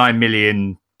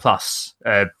 million plus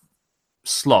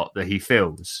slot that he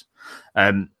fills.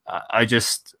 I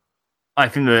think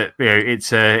that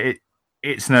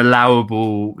it's an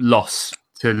allowable loss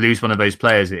to lose one of those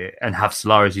players and have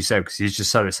Salah, as you said, because he's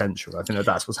just so essential. I think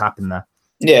that's what's happened there.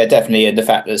 Yeah, definitely. And the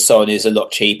fact that Son is a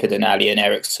lot cheaper than Ali and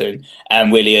Eriksen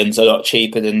and Williams a lot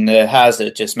cheaper than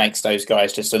Hazard just makes those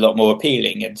guys just a lot more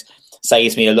appealing and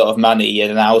saves me a lot of money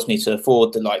and allows me to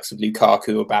afford the likes of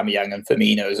Lukaku, Aubameyang and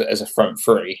Firmino as a front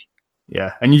three.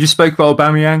 Yeah, and you just spoke about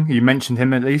Aubameyang. You mentioned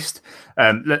him at least.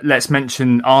 Let's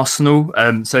mention Arsenal.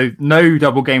 So no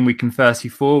double game week in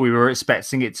 34. We were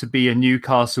expecting it to be a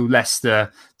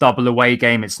Newcastle-Leicester double away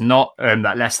game. It's not.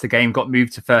 That Leicester game got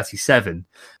moved to 37.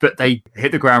 But they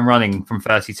hit the ground running from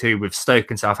 32 with Stoke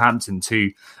and Southampton,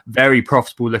 two very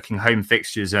profitable-looking home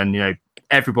fixtures. And,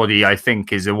 everybody, I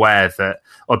think, is aware that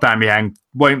Aubameyang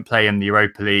won't play in the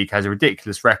Europa League, has a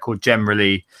ridiculous record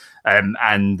generally, and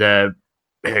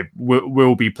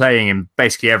will be playing in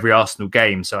basically every Arsenal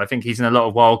game. So I think he's in a lot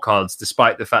of wild cards,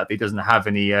 despite the fact that he doesn't have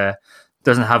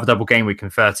a double game week in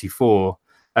 34.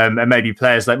 And maybe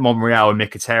players like Monreal and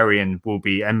Mkhitaryan will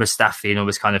be, and Mustafi and all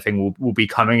this kind of thing will be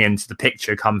coming into the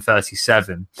picture come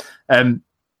 37.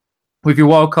 With your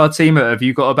wildcard team, have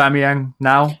you got Aubameyang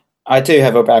now? I do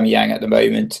have Aubameyang at the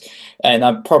moment, and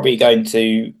I'm probably going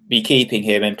to be keeping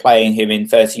him and playing him in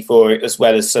 34 as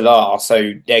well as Salah.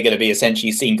 So they're going to be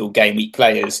essentially single game week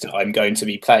players that I'm going to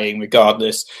be playing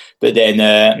regardless. But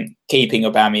then keeping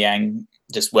Aubameyang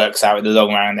just works out in the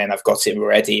long run. And then I've got him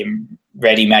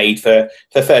ready made for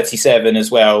 37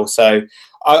 as well. So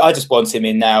I just want him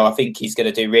in now. I think he's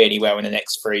going to do really well in the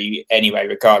next three anyway,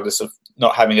 regardless of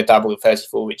not having a double of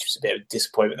 34, which was a bit of a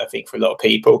disappointment, I think, for a lot of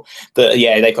people. But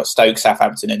yeah, they've got Stoke,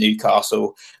 Southampton and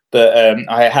Newcastle. But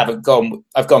I've gone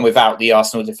without the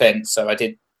Arsenal defence. So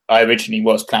I originally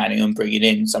was planning on bringing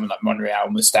in someone like Monreal,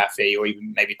 Mustafi, or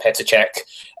even maybe Petr Cech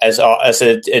as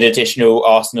an additional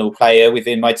Arsenal player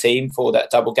within my team for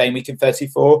that double game week in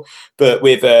 34. But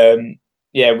without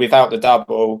the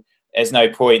double, there's no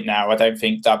point now, I don't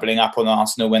think, doubling up on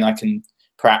Arsenal when I can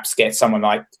perhaps get someone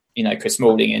like Chris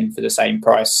Smalling in for the same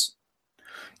price.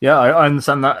 Yeah, I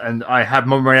understand that. And I had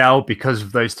Monreal because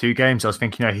of those two games. I was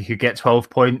thinking, he could get 12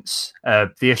 points.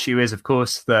 The issue is, of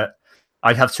course, that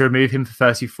I'd have to remove him for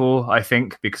 34, I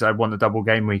think, because I want a double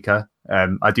game weeker.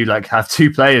 I do like to have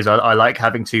two players. I like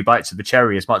having two bites of the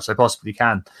cherry as much as I possibly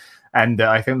can. And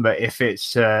I think that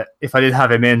if I did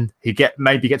have him in, he'd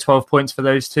maybe get 12 points for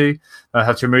those two. I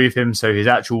have to remove him, so his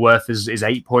actual worth is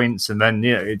 8 points. And then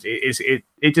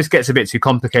it just gets a bit too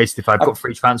complicated if I've got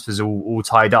free transfers all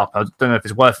tied up. I don't know if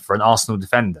it's worth it for an Arsenal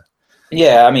defender.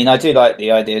 Yeah, I mean, I do like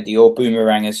the idea of the old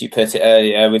boomerang, as you put it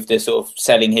earlier, with the sort of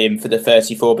selling him for the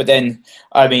 34. But then,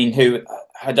 I mean,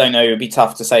 I don't know, it would be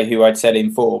tough to say who I'd sell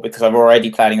him for, because I'm already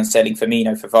planning on selling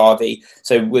Firmino for Vardy.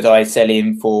 So would I sell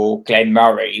him for Glenn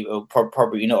Murray? Well,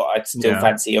 probably not. I'd still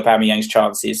fancy Aubameyang's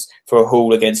chances for a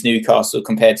haul against Newcastle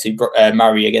compared to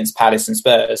Murray against Palace and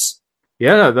Spurs.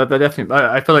 Yeah, that definitely.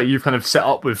 I feel like you've kind of set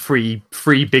up with three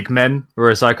big men,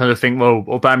 whereas I kind of think, well,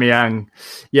 Aubameyang,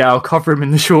 I'll cover him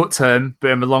in the short term, but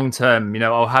in the long term,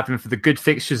 I'll have him for the good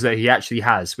fixtures that he actually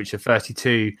has, which are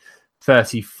 32,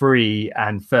 33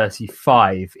 and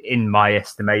 35 in my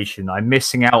estimation. I'm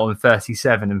missing out on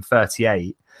 37 and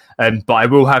 38. But I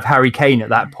will have Harry Kane at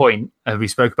that point. As we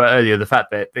spoke about earlier, the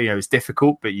fact that it's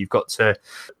difficult, but you've got to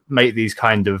make these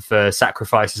kind of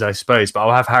sacrifices, I suppose. But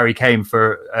I'll have Harry Kane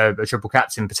for a triple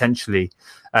captain potentially.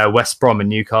 West Brom and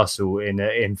Newcastle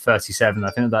in 37. I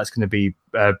think that's going to be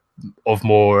of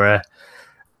more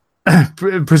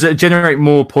generate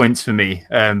more points for me.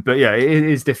 But yeah, it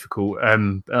is difficult.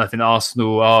 I think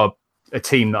Arsenal are a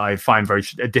team that I find very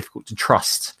difficult to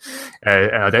trust.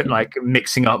 And I don't like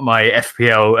mixing up my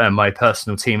FPL and my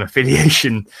personal team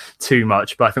affiliation too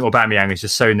much. But I think Aubameyang is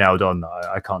just so nailed on that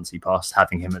I can't see past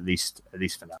having him at least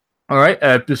for now. All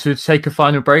right, just to take a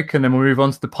final break and then we'll move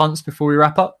on to the punts before we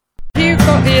wrap up. Who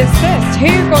got the assist?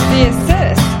 Who got the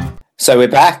assist? So we're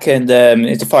back, and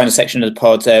in the final section of the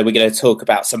pod, we're going to talk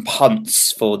about some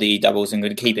punts for the doubles. I'm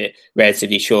going to keep it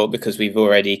relatively short because we've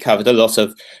already covered a lot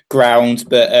of ground.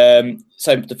 But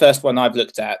so the first one I've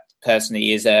looked at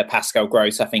personally is Pascal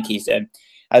Gross. I think he's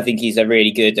a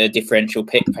really good differential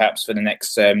pick, perhaps for the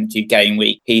next game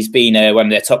week. He's been one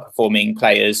of their top performing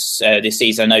players this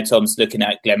season. I know Tom's looking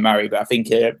at Glenn Murray, but I think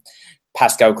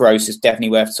Pascal Gross is definitely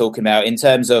worth talking about. In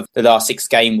terms of the last 6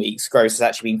 game weeks, Gross has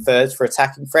actually been third for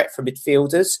attacking threat for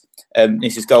midfielders.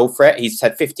 This is goal threat. He's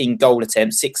had 15 goal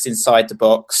attempts, 6 inside the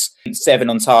box, 7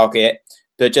 on target,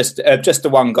 but just the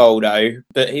 1 goal though.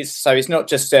 But it's not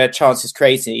just chances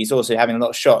created. He's also having a lot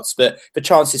of shots. But for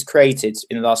chances created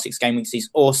in the last 6 game weeks, he's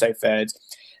also third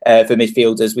for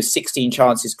midfielders with 16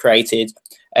 chances created,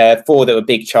 4 that were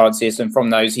big chances, and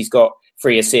from those he's got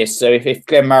 3 assists. So if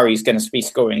Glenn Murray's going to be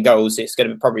scoring goals, it's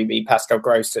going to probably be Pascal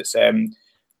Gross that's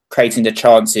creating the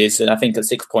chances. And I think at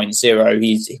 6.0,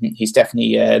 he's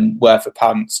definitely worth a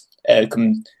punt,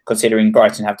 considering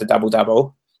Brighton have the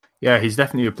double-double. Yeah, he's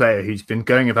definitely a player who's been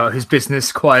going about his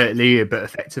business quietly but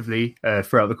effectively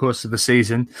throughout the course of the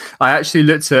season. I actually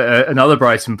looked at another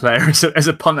Brighton player as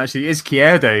a punt, actually,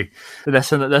 Izquierdo, the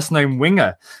less known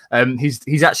winger.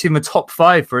 He's actually in the top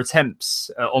 5 for attempts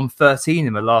on 13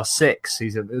 in the last 6.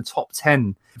 He's at the top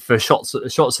 10 for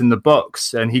shots in the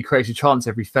box, and he creates a chance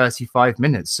every 35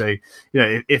 minutes. So,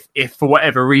 if for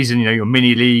whatever reason, your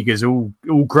mini league is all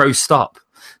grossed up,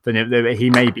 then he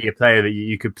may be a player that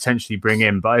you could potentially bring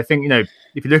in. But I think,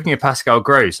 if you're looking at Pascal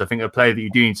Gross, I think a player that you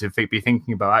do need to be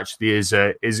thinking about actually is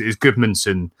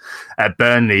Goodmanson at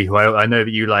Burnley, who I know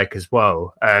that you like as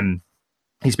well.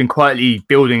 He's been quietly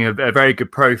building a very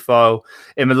good profile.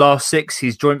 In the last 6,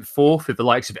 he's joint 4th with the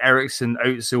likes of Eriksen,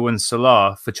 Özil and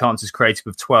Salah for chances created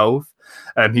with 12.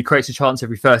 He creates a chance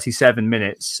every 37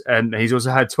 minutes, and he's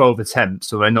also had 12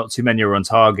 attempts, although not too many are on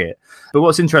target. But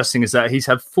what's interesting is that he's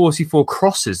had 44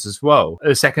 crosses as well,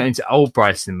 second into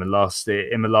Albrighton in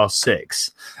the last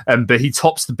 6. But he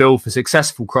tops the bill for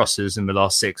successful crosses in the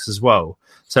last 6 as well.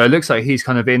 So it looks like he's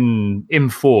kind of in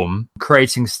form,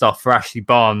 creating stuff for Ashley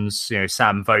Barnes,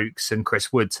 Sam Vokes and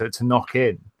Chris Wood to knock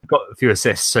in. Got a few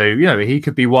assists, so he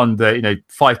could be one that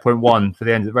 5.1 for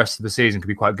the end of the rest of the season could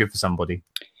be quite good for somebody.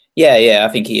 Yeah,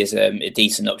 I think he is a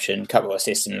decent option. Couple of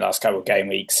assists in the last couple of game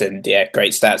weeks, and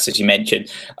great stats as you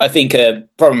mentioned. I think a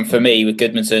problem for me with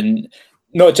Goodmanson,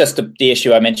 not just the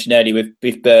issue I mentioned earlier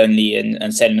with Burnley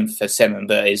and selling them for 7,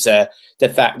 but is the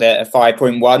fact that at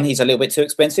 5.1 he's a little bit too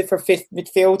expensive for a 5th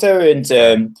midfielder,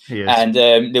 and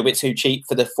a little bit too cheap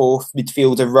for the 4th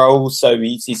midfielder role. So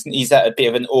he's at a bit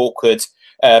of an awkward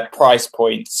price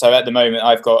point. So at the moment,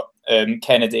 I've got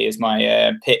Kennedy as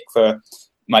my pick for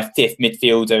my 5th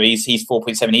midfielder. He's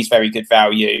 4.7. He's very good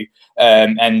value.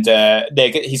 And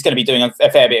he's going to be doing a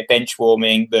fair bit of bench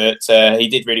warming, but he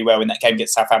did really well in that game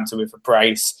against Southampton with a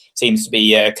brace. Seems to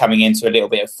be coming into a little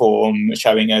bit of form,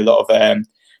 showing a lot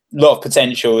of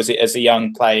potential as a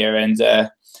young player. And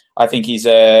I think he's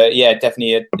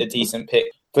definitely a decent pick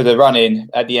for the run-in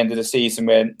at the end of the season,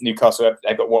 where Newcastle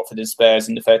they've got Watford and Spurs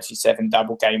in the 37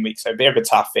 double game week. So a bit of a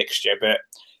tough fixture, but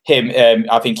him,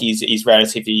 I think he's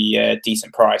relatively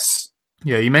decent price.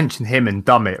 Yeah, you mentioned him and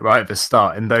Dummett right at the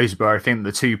start, and those were, I think,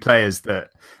 the 2 players that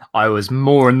I was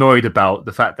more annoyed about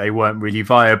the fact they weren't really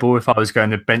viable if I was going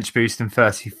to bench boost in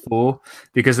 34,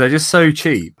 because they're just so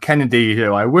cheap. Kennedy,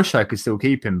 I wish I could still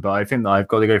keep him, but I think that I've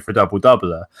got to go for a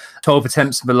double-doubler. 12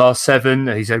 attempts in the last 7.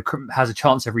 He has a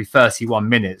chance every 31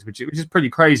 minutes, which is pretty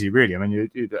crazy, really. I mean,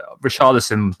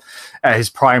 Richarlison,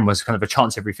 his prime was kind of a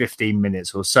chance every 15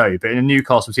 minutes or so, but in a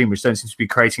Newcastle team which don't seem to be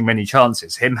creating many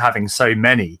chances, him having so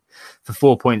many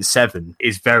for 4.7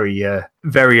 is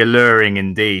very alluring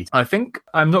indeed. I think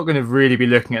I'm not going to really be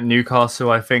looking at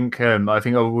Newcastle. I think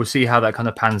we'll see how that kind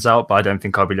of pans out, but I don't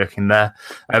think I'll be looking there.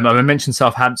 I mentioned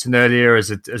Southampton earlier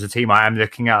as a team I am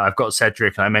looking at. I've got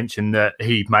Cedric, and I mentioned that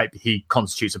he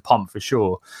constitutes a punt for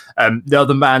sure. The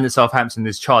other man at Southampton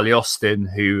is Charlie Austin,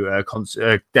 who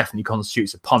definitely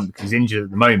constitutes a punt because he's injured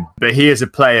at the moment. But he is a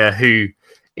player who,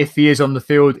 if he is on the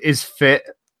field, is fit,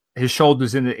 his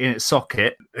shoulder's in its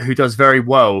socket, who does very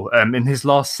well. In his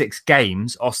last 6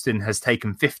 games, Austin has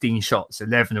taken 15 shots,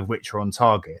 11 of which are on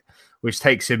target, which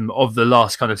takes him, of the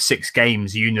last kind of 6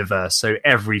 games universe, so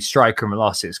every striker in the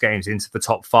last 6 games, into the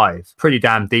top 5. Pretty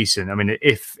damn decent. I mean,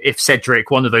 if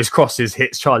Cedric, one of those crosses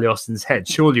hits Charlie Austin's head,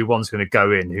 surely one's going to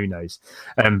go in, who knows?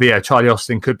 But yeah, Charlie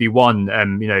Austin could be one.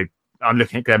 I'm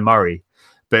looking at Glenn Murray,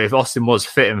 but if Austin was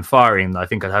fit and firing, I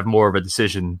think I'd have more of a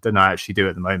decision than I actually do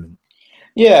at the moment.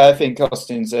 Yeah, I think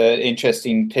Austin's an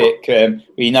interesting pick.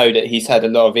 We know that he's had a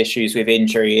lot of issues with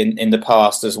injury in the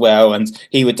past as well, and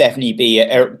he would definitely be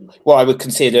what I would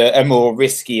consider a more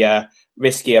riskier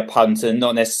punter,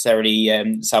 not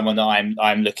necessarily someone that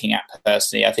I'm looking at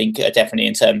personally. I think definitely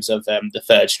in terms of the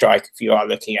third striker, if you are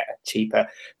looking at a cheaper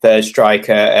third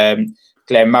striker,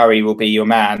 Glenn Murray will be your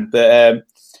man. But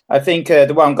I think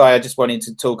the one guy I just wanted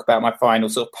to talk about, my final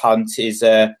sort of punt,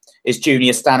 is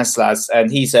Junior Stanislas,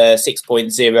 and he's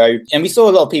 6.0. And we saw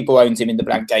a lot of people owned him in the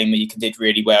blank game week and did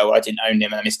really well. I didn't own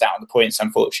him and I missed out on the points,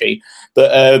 unfortunately.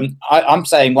 But I'm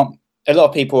saying a lot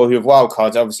of people who have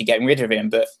wildcards are obviously getting rid of him.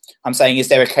 But I'm saying, is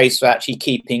there a case for actually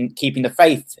keeping the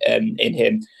faith in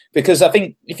him? Because I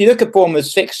think if you look at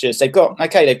Bournemouth's fixtures, they've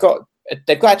actually got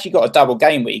a double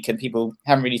game week, and people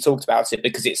haven't really talked about it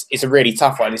because it's a really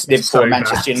tough one. It's Liverpool, so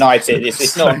Manchester United.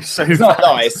 It's not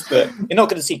nice, but you're not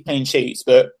going to see clean sheets.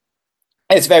 But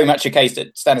it's very much a case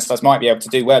that Stanislas might be able to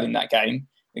do well in that game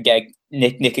and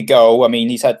nick a goal. I mean,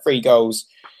 he's had 3 goals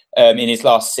in his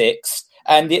last 6.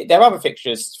 And their other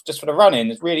fixtures, just for the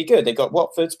run-in, is really good. They've got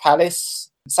Watford,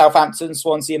 Palace, Southampton,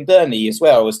 Swansea and Burnley as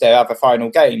well as their other final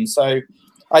games. So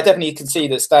I definitely can see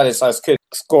that Stanislas could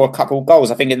score a couple of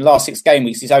goals. I think in the last 6 game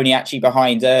weeks, he's only actually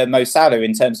behind Mo Salah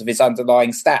in terms of his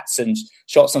underlying stats and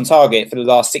shots on target for the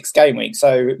last 6 game weeks.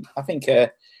 So I think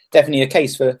definitely a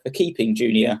case for keeping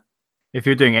Junior. If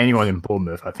you're doing anyone in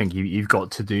Bournemouth, I think you've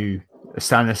got to do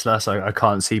Stanislas. I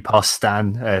can't see past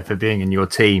Stan for being in your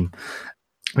team.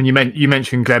 When you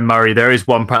mentioned Glenn Murray, there is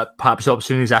one perhaps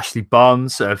option is Ashley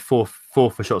Barnes, fourth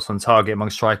for shots on target among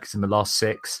strikers in the last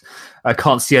 6. I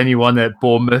can't see anyone at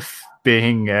Bournemouth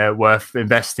being worth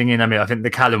investing in. I mean, I think the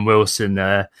Callum Wilson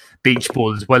beach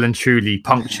ball is well and truly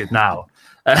punctured now.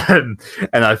 And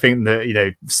I think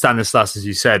that, Stanislas, as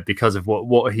you said, because of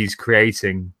what he's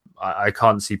creating, I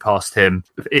can't see past him.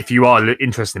 If you are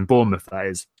interested in Bournemouth, that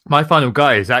is. My final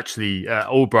guy is actually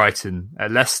Albrighton at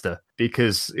Leicester,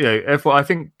 because I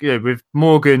think with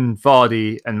Morgan,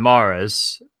 Vardy, and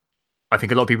Mahrez, I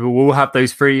think a lot of people will have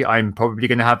those 3. I'm probably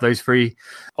going to have those 3.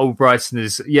 Albrighton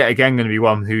is yet again going to be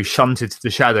one who's shunted to the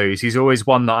shadows. He's always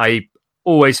one that I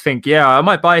always think, I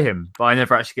might buy him, but I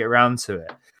never actually get around to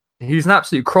it. He's an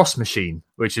absolute cross machine,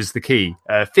 which is the key.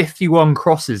 51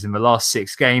 crosses in the last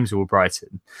 6 games,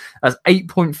 Albrighton. That's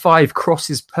 8.5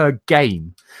 crosses per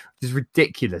game, which is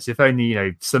ridiculous. If only,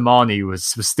 Samani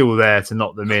was still there to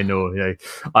knock them in, or,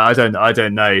 I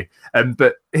don't know.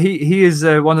 But he is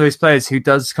one of those players who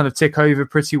does kind of tick over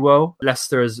pretty well.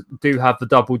 Leicester do have the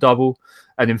double-double,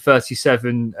 and in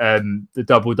 37, the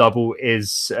double-double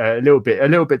is a little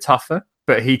bit tougher,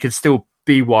 but he could still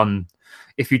be one.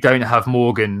 If you don't have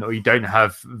Morgan or you don't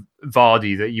have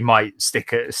Vardy, that you might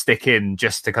stick in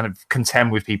just to kind of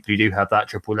contend with people who do have that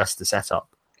triple Leicester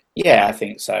setup. Yeah, I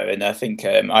think so, and I think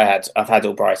I've had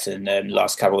Albrighton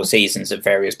last couple of seasons at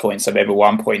various points. I remember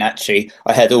one point actually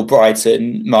I had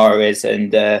Albrighton, Mahrez,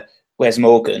 and Wes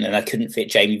Morgan, and I couldn't fit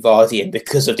Jamie Vardy in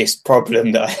because of this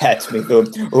problem that I had with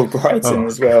Albrighton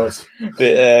as well.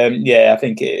 But I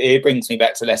think it brings me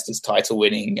back to Leicester's title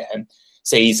winning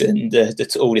season,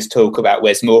 all this talk about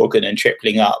Wes Morgan and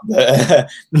tripling up. But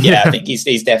I think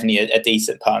he's definitely a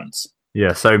decent punt.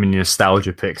 Yeah, so many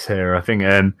nostalgia picks here. I think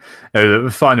the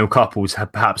final couples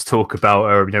have perhaps talk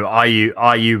about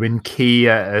Ayew and Key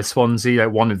at Swansea,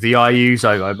 one of the Ayew's.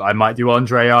 I might do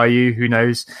Andre Ayew, who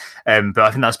knows? But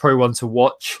I think that's probably one to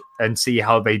watch and see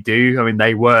how they do. I mean,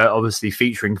 they were obviously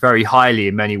featuring very highly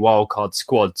in many wildcard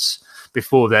squads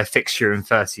before their fixture in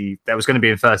 30. That was going to be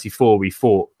in 34. We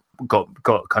thought got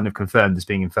kind of confirmed as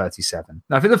being in 37.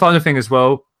 Now, I think the final thing as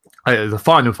well. The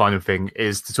final thing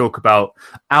is to talk about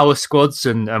our squads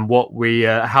and what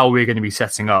how we're going to be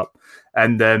setting up.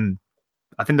 And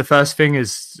I think the first thing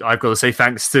is I've got to say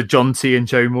thanks to John T and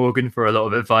Joe Morgan for a lot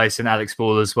of advice, and Alex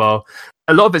Ball as well.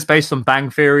 A lot of it's based on Bang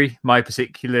Theory, my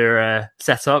particular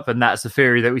setup, and that's the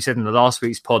theory that we said in the last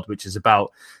week's pod, which is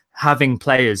about having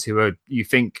players who you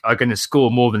think are going to score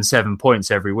more than 7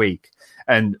 points every week.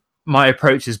 And my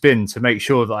approach has been to make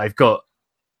sure that I've got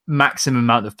maximum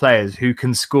amount of players who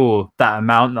can score that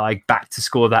amount, that I back to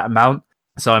score that amount.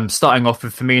 So I'm starting off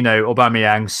with Firmino,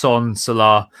 Aubameyang, Son,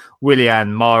 Salah,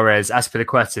 Willian, Mahrez,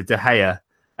 Azpilicueta, De Gea,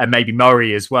 and maybe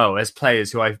Murray as well as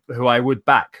players who I would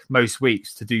back most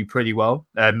weeks to do pretty well.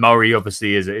 Murray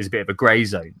obviously is a bit of a grey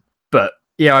zone, but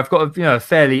yeah, I've got a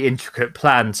fairly intricate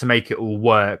plan to make it all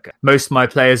work. Most of my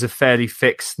players are fairly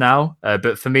fixed now, but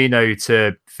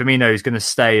Firmino is going to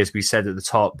stay, as we said at the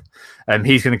top.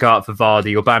 He's going to go out for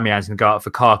Vardy. Aubameyang's going to go out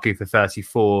for Kaku for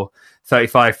 34,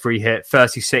 35 free hit,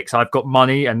 36. I've got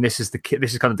money, and this is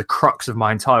kind of the crux of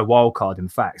my entire wild card, in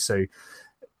fact. So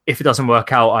if it doesn't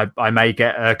work out, I may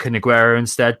get Kanaguero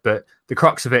instead. But the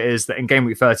crux of it is that in game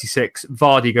week 36,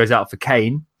 Vardy goes out for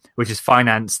Kane, which is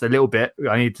financed a little bit.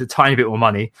 I need a tiny bit more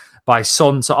money by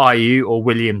Son to Ayew or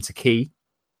William to Key.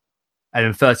 And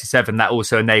in 37, that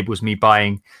also enables me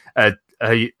buying a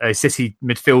City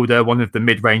midfielder, one of the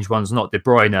mid-range ones, not De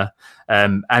Bruyne,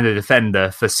 and a defender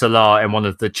for Salah and one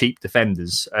of the cheap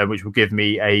defenders, which will give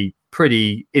me a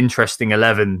pretty interesting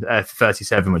 11 for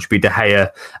 37, which would be De Gea,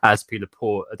 Azpi,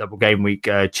 Laporte, a double game week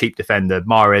cheap defender,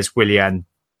 Mahrez, Willian,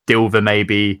 Dilver,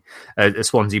 maybe a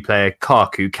Swansea player,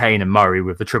 Kaku, Kane and Murray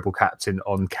with the triple captain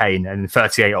on Kane. And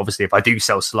 38, obviously, if I do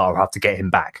sell Salah, I'll have to get him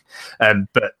back.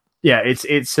 But yeah,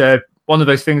 it's one of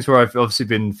those things where I've obviously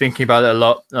been thinking about it a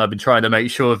lot. I've been trying to make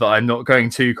sure that I'm not going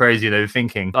too crazy in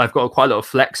overthinking. I've got quite a lot of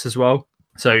flex as well.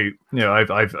 So,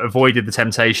 I've avoided the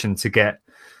temptation to get,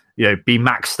 be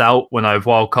maxed out when I've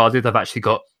wildcarded. I've actually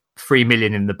got 3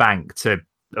 million in the bank to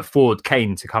afford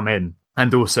Kane to come in.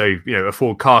 And also,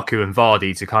 afford Kaku and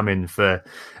Vardy to come in for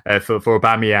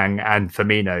Aubameyang and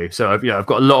Firmino. So I've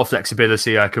got a lot of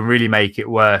flexibility. I can really make it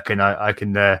work, and I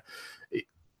can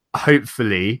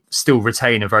hopefully still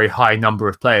retain a very high number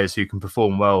of players who can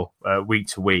perform well week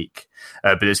to week.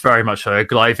 But it's very much a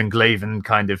Glaven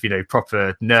kind of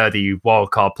proper nerdy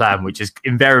wildcard plan, which is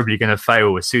invariably going to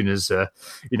fail as soon as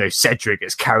Cedric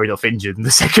gets carried off injured in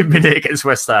the second minute against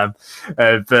West Ham.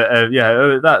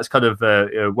 That's kind of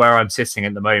where I'm sitting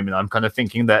at the moment. I'm kind of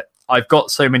thinking that I've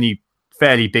got so many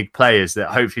fairly big players that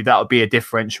hopefully that will be a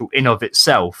differential in of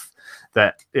itself,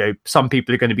 that some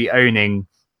people are going to be owning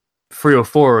 3 or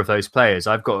 4 of those players.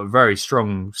 I've got a very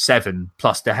strong 7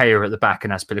 plus De Gea at the back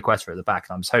and Azpilicueta at the back,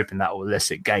 and I'm just hoping that will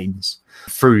elicit gains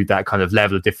through that kind of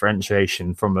level of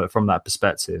differentiation from that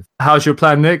perspective. How's your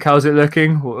plan, Nick? How's it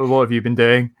looking? What have you been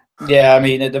doing? Yeah, I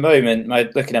mean, at the moment,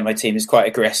 looking at my team is quite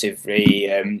aggressively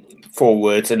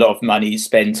forward. A lot of money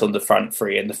spent on the front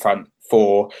 3 and the front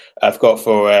 4. I've got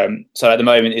so at the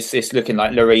moment it's looking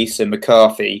like Lloris and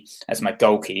McCarthy as my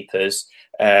goalkeepers.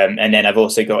 And then I've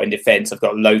also got in defence, I've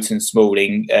got Lowton,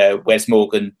 Smalling, Wes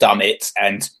Morgan, Dummett,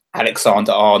 and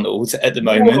Alexander Arnold at the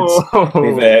moment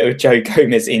with Joe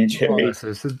Gomez injury. It's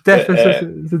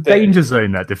a danger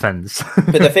zone, that defence.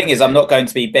 But the thing is, I'm not going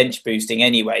to be bench boosting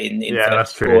anyway in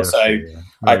that's true.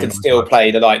 I can still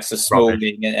play the likes of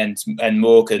Smalling and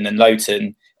Morgan and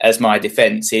Lowton as my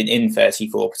defence in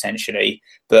 34 potentially.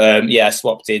 But I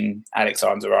swapped in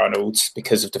Alexander Arnold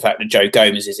because of the fact that Joe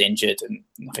Gomez is injured, and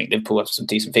I think Liverpool have some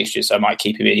decent fixtures, so I might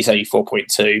keep him in. He's only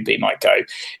 4.2, but he might go.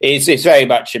 It's very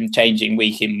much changing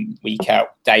week in, week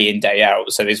out, day in, day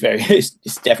out. So it's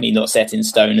definitely not set in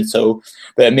stone at all.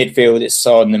 But at midfield, it's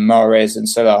Son and Mahrez and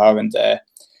Salah and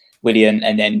Willian,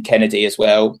 and then Kennedy as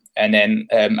well. And then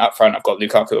up front, I've got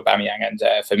Lukaku, Aubameyang and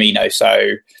Firmino.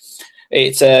 So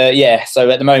it's so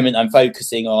at the moment I'm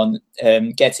focusing on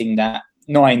getting that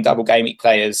 9 double game week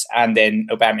players and then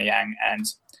Aubameyang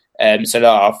and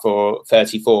Salah for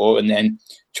 34, and then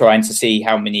trying to see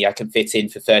how many I can fit in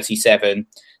for 37.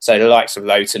 So the likes of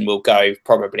Lowton will go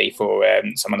probably for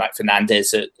someone like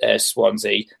Fernandez at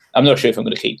Swansea. I'm not sure if I'm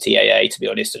going to keep TAA, to be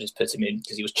honest. I just put him in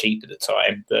because he was cheap at the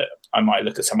time, but I might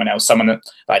look at someone else. Someone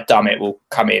like Dummett will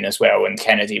come in as well, and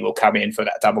Kennedy will come in for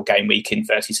that double game week in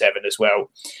 37 as well.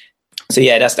 So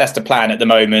yeah, that's the plan at the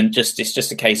moment. It's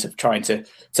just a case of trying to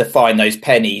find those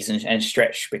pennies and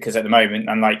stretch, because at the moment,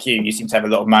 unlike you seem to have a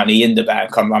lot of money in the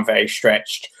bank. I'm very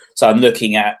stretched. So I'm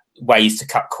looking at ways to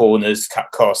cut corners,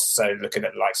 cut costs. So looking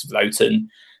at the likes of Lowton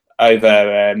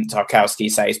over Tarkowski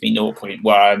saves me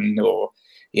 0.1, or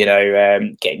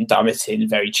getting Dummett in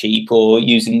very cheap, or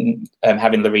using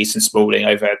having Lloris and Smalling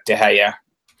over De Gea.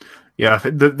 Yeah, I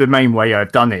think the main way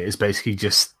I've done it is basically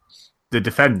just the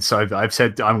defence. I've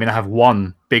said I'm going to have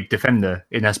one big defender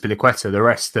in Azpilicueta. The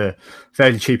rest are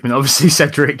fairly cheap, and obviously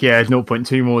Cedric,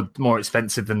 0.2 more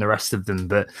expensive than the rest of them.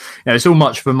 But it's all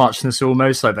much for muchness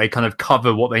almost. Like they kind of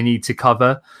cover what they need to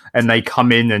cover, and they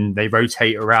come in and they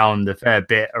rotate around a fair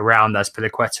bit around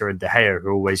Azpilicueta and De Gea,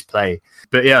 who always play.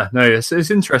 But it's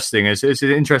interesting. It's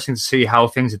interesting to see how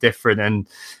things are different, and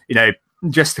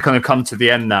just to kind of come to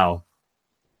the end now.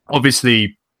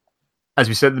 Obviously, as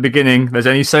we said at the beginning, there's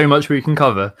only so much we can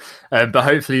cover, but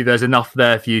hopefully there's enough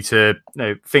there for you to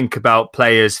think about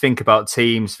players, think about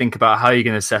teams, think about how you're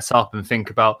going to set up, and think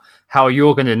about how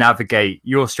you're going to navigate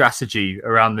your strategy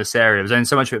around this area. There's only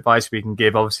so much advice we can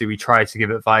give. Obviously, we try to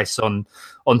give advice on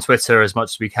Twitter as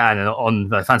much as we can, and on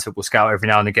Fantasy Football Scout every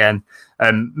now and again.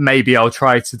 Maybe I'll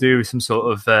try to do some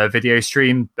sort of video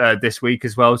stream this week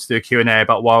as well, to do a Q&A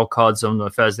about wildcards on a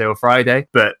Thursday or Friday.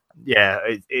 But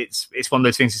it's one of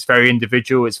those things. It's very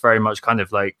individual. It's very much kind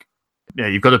of like,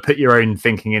 you've got to put your own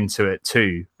thinking into it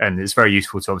too, and it's very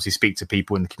useful to obviously speak to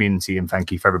people in the community. And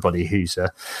thank you for everybody who's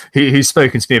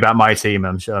spoken to me about my team.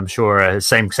 I'm sure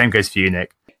same goes for you,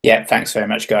 Nick. Yeah, thanks very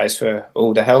much, guys, for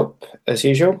all the help as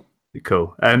usual.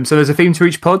 Cool. So there's a theme to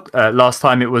each pod. Last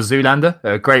time it was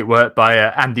Zoolander. Great work by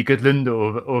Andy Goodland,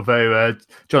 although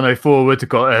John O'Forward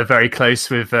got very close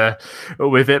with it,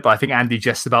 but I think Andy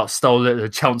just about stole it. The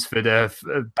Chelmsford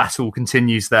battle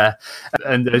continues there.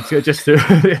 And just to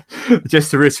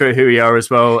reiterate who we are as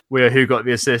well, we are Who Got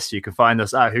the Assist. You can find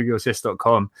us at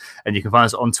whogottheassist.com, and you can find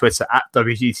us on Twitter at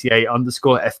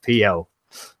WGTA_FPL.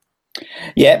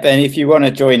 Yep, and if you want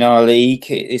to join our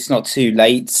league, it's not too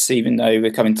late, even though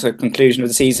we're coming to the conclusion of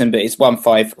the season, but it's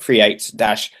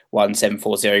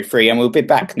 1538-17403, and we'll be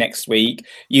back next week.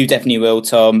 You definitely will,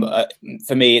 Tom.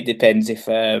 For me, it depends if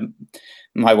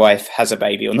my wife has a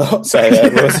baby or not, so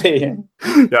we'll see. Yeah, I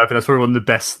think that's probably one of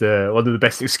the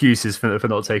best excuses for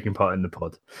not taking part in the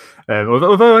pod.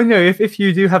 Although if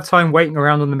you do have time waiting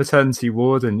around on the maternity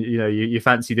ward, and you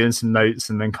fancy doing some notes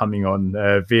and then coming on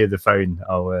via the phone,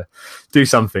 I'll do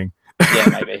something.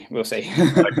 Yeah, maybe we'll see.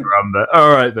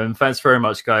 All right then, thanks very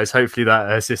much, guys. Hopefully that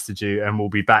assisted you, and we'll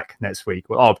be back next week.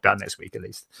 Well, I'll be back next week at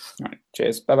least. All right,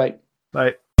 cheers. Bye.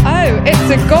 Oh,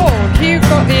 it's a goal. Who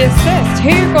got the assist?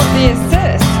 Who got the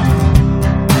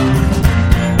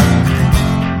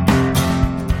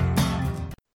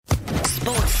assist?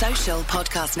 Sports Social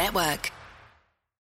Podcast Network.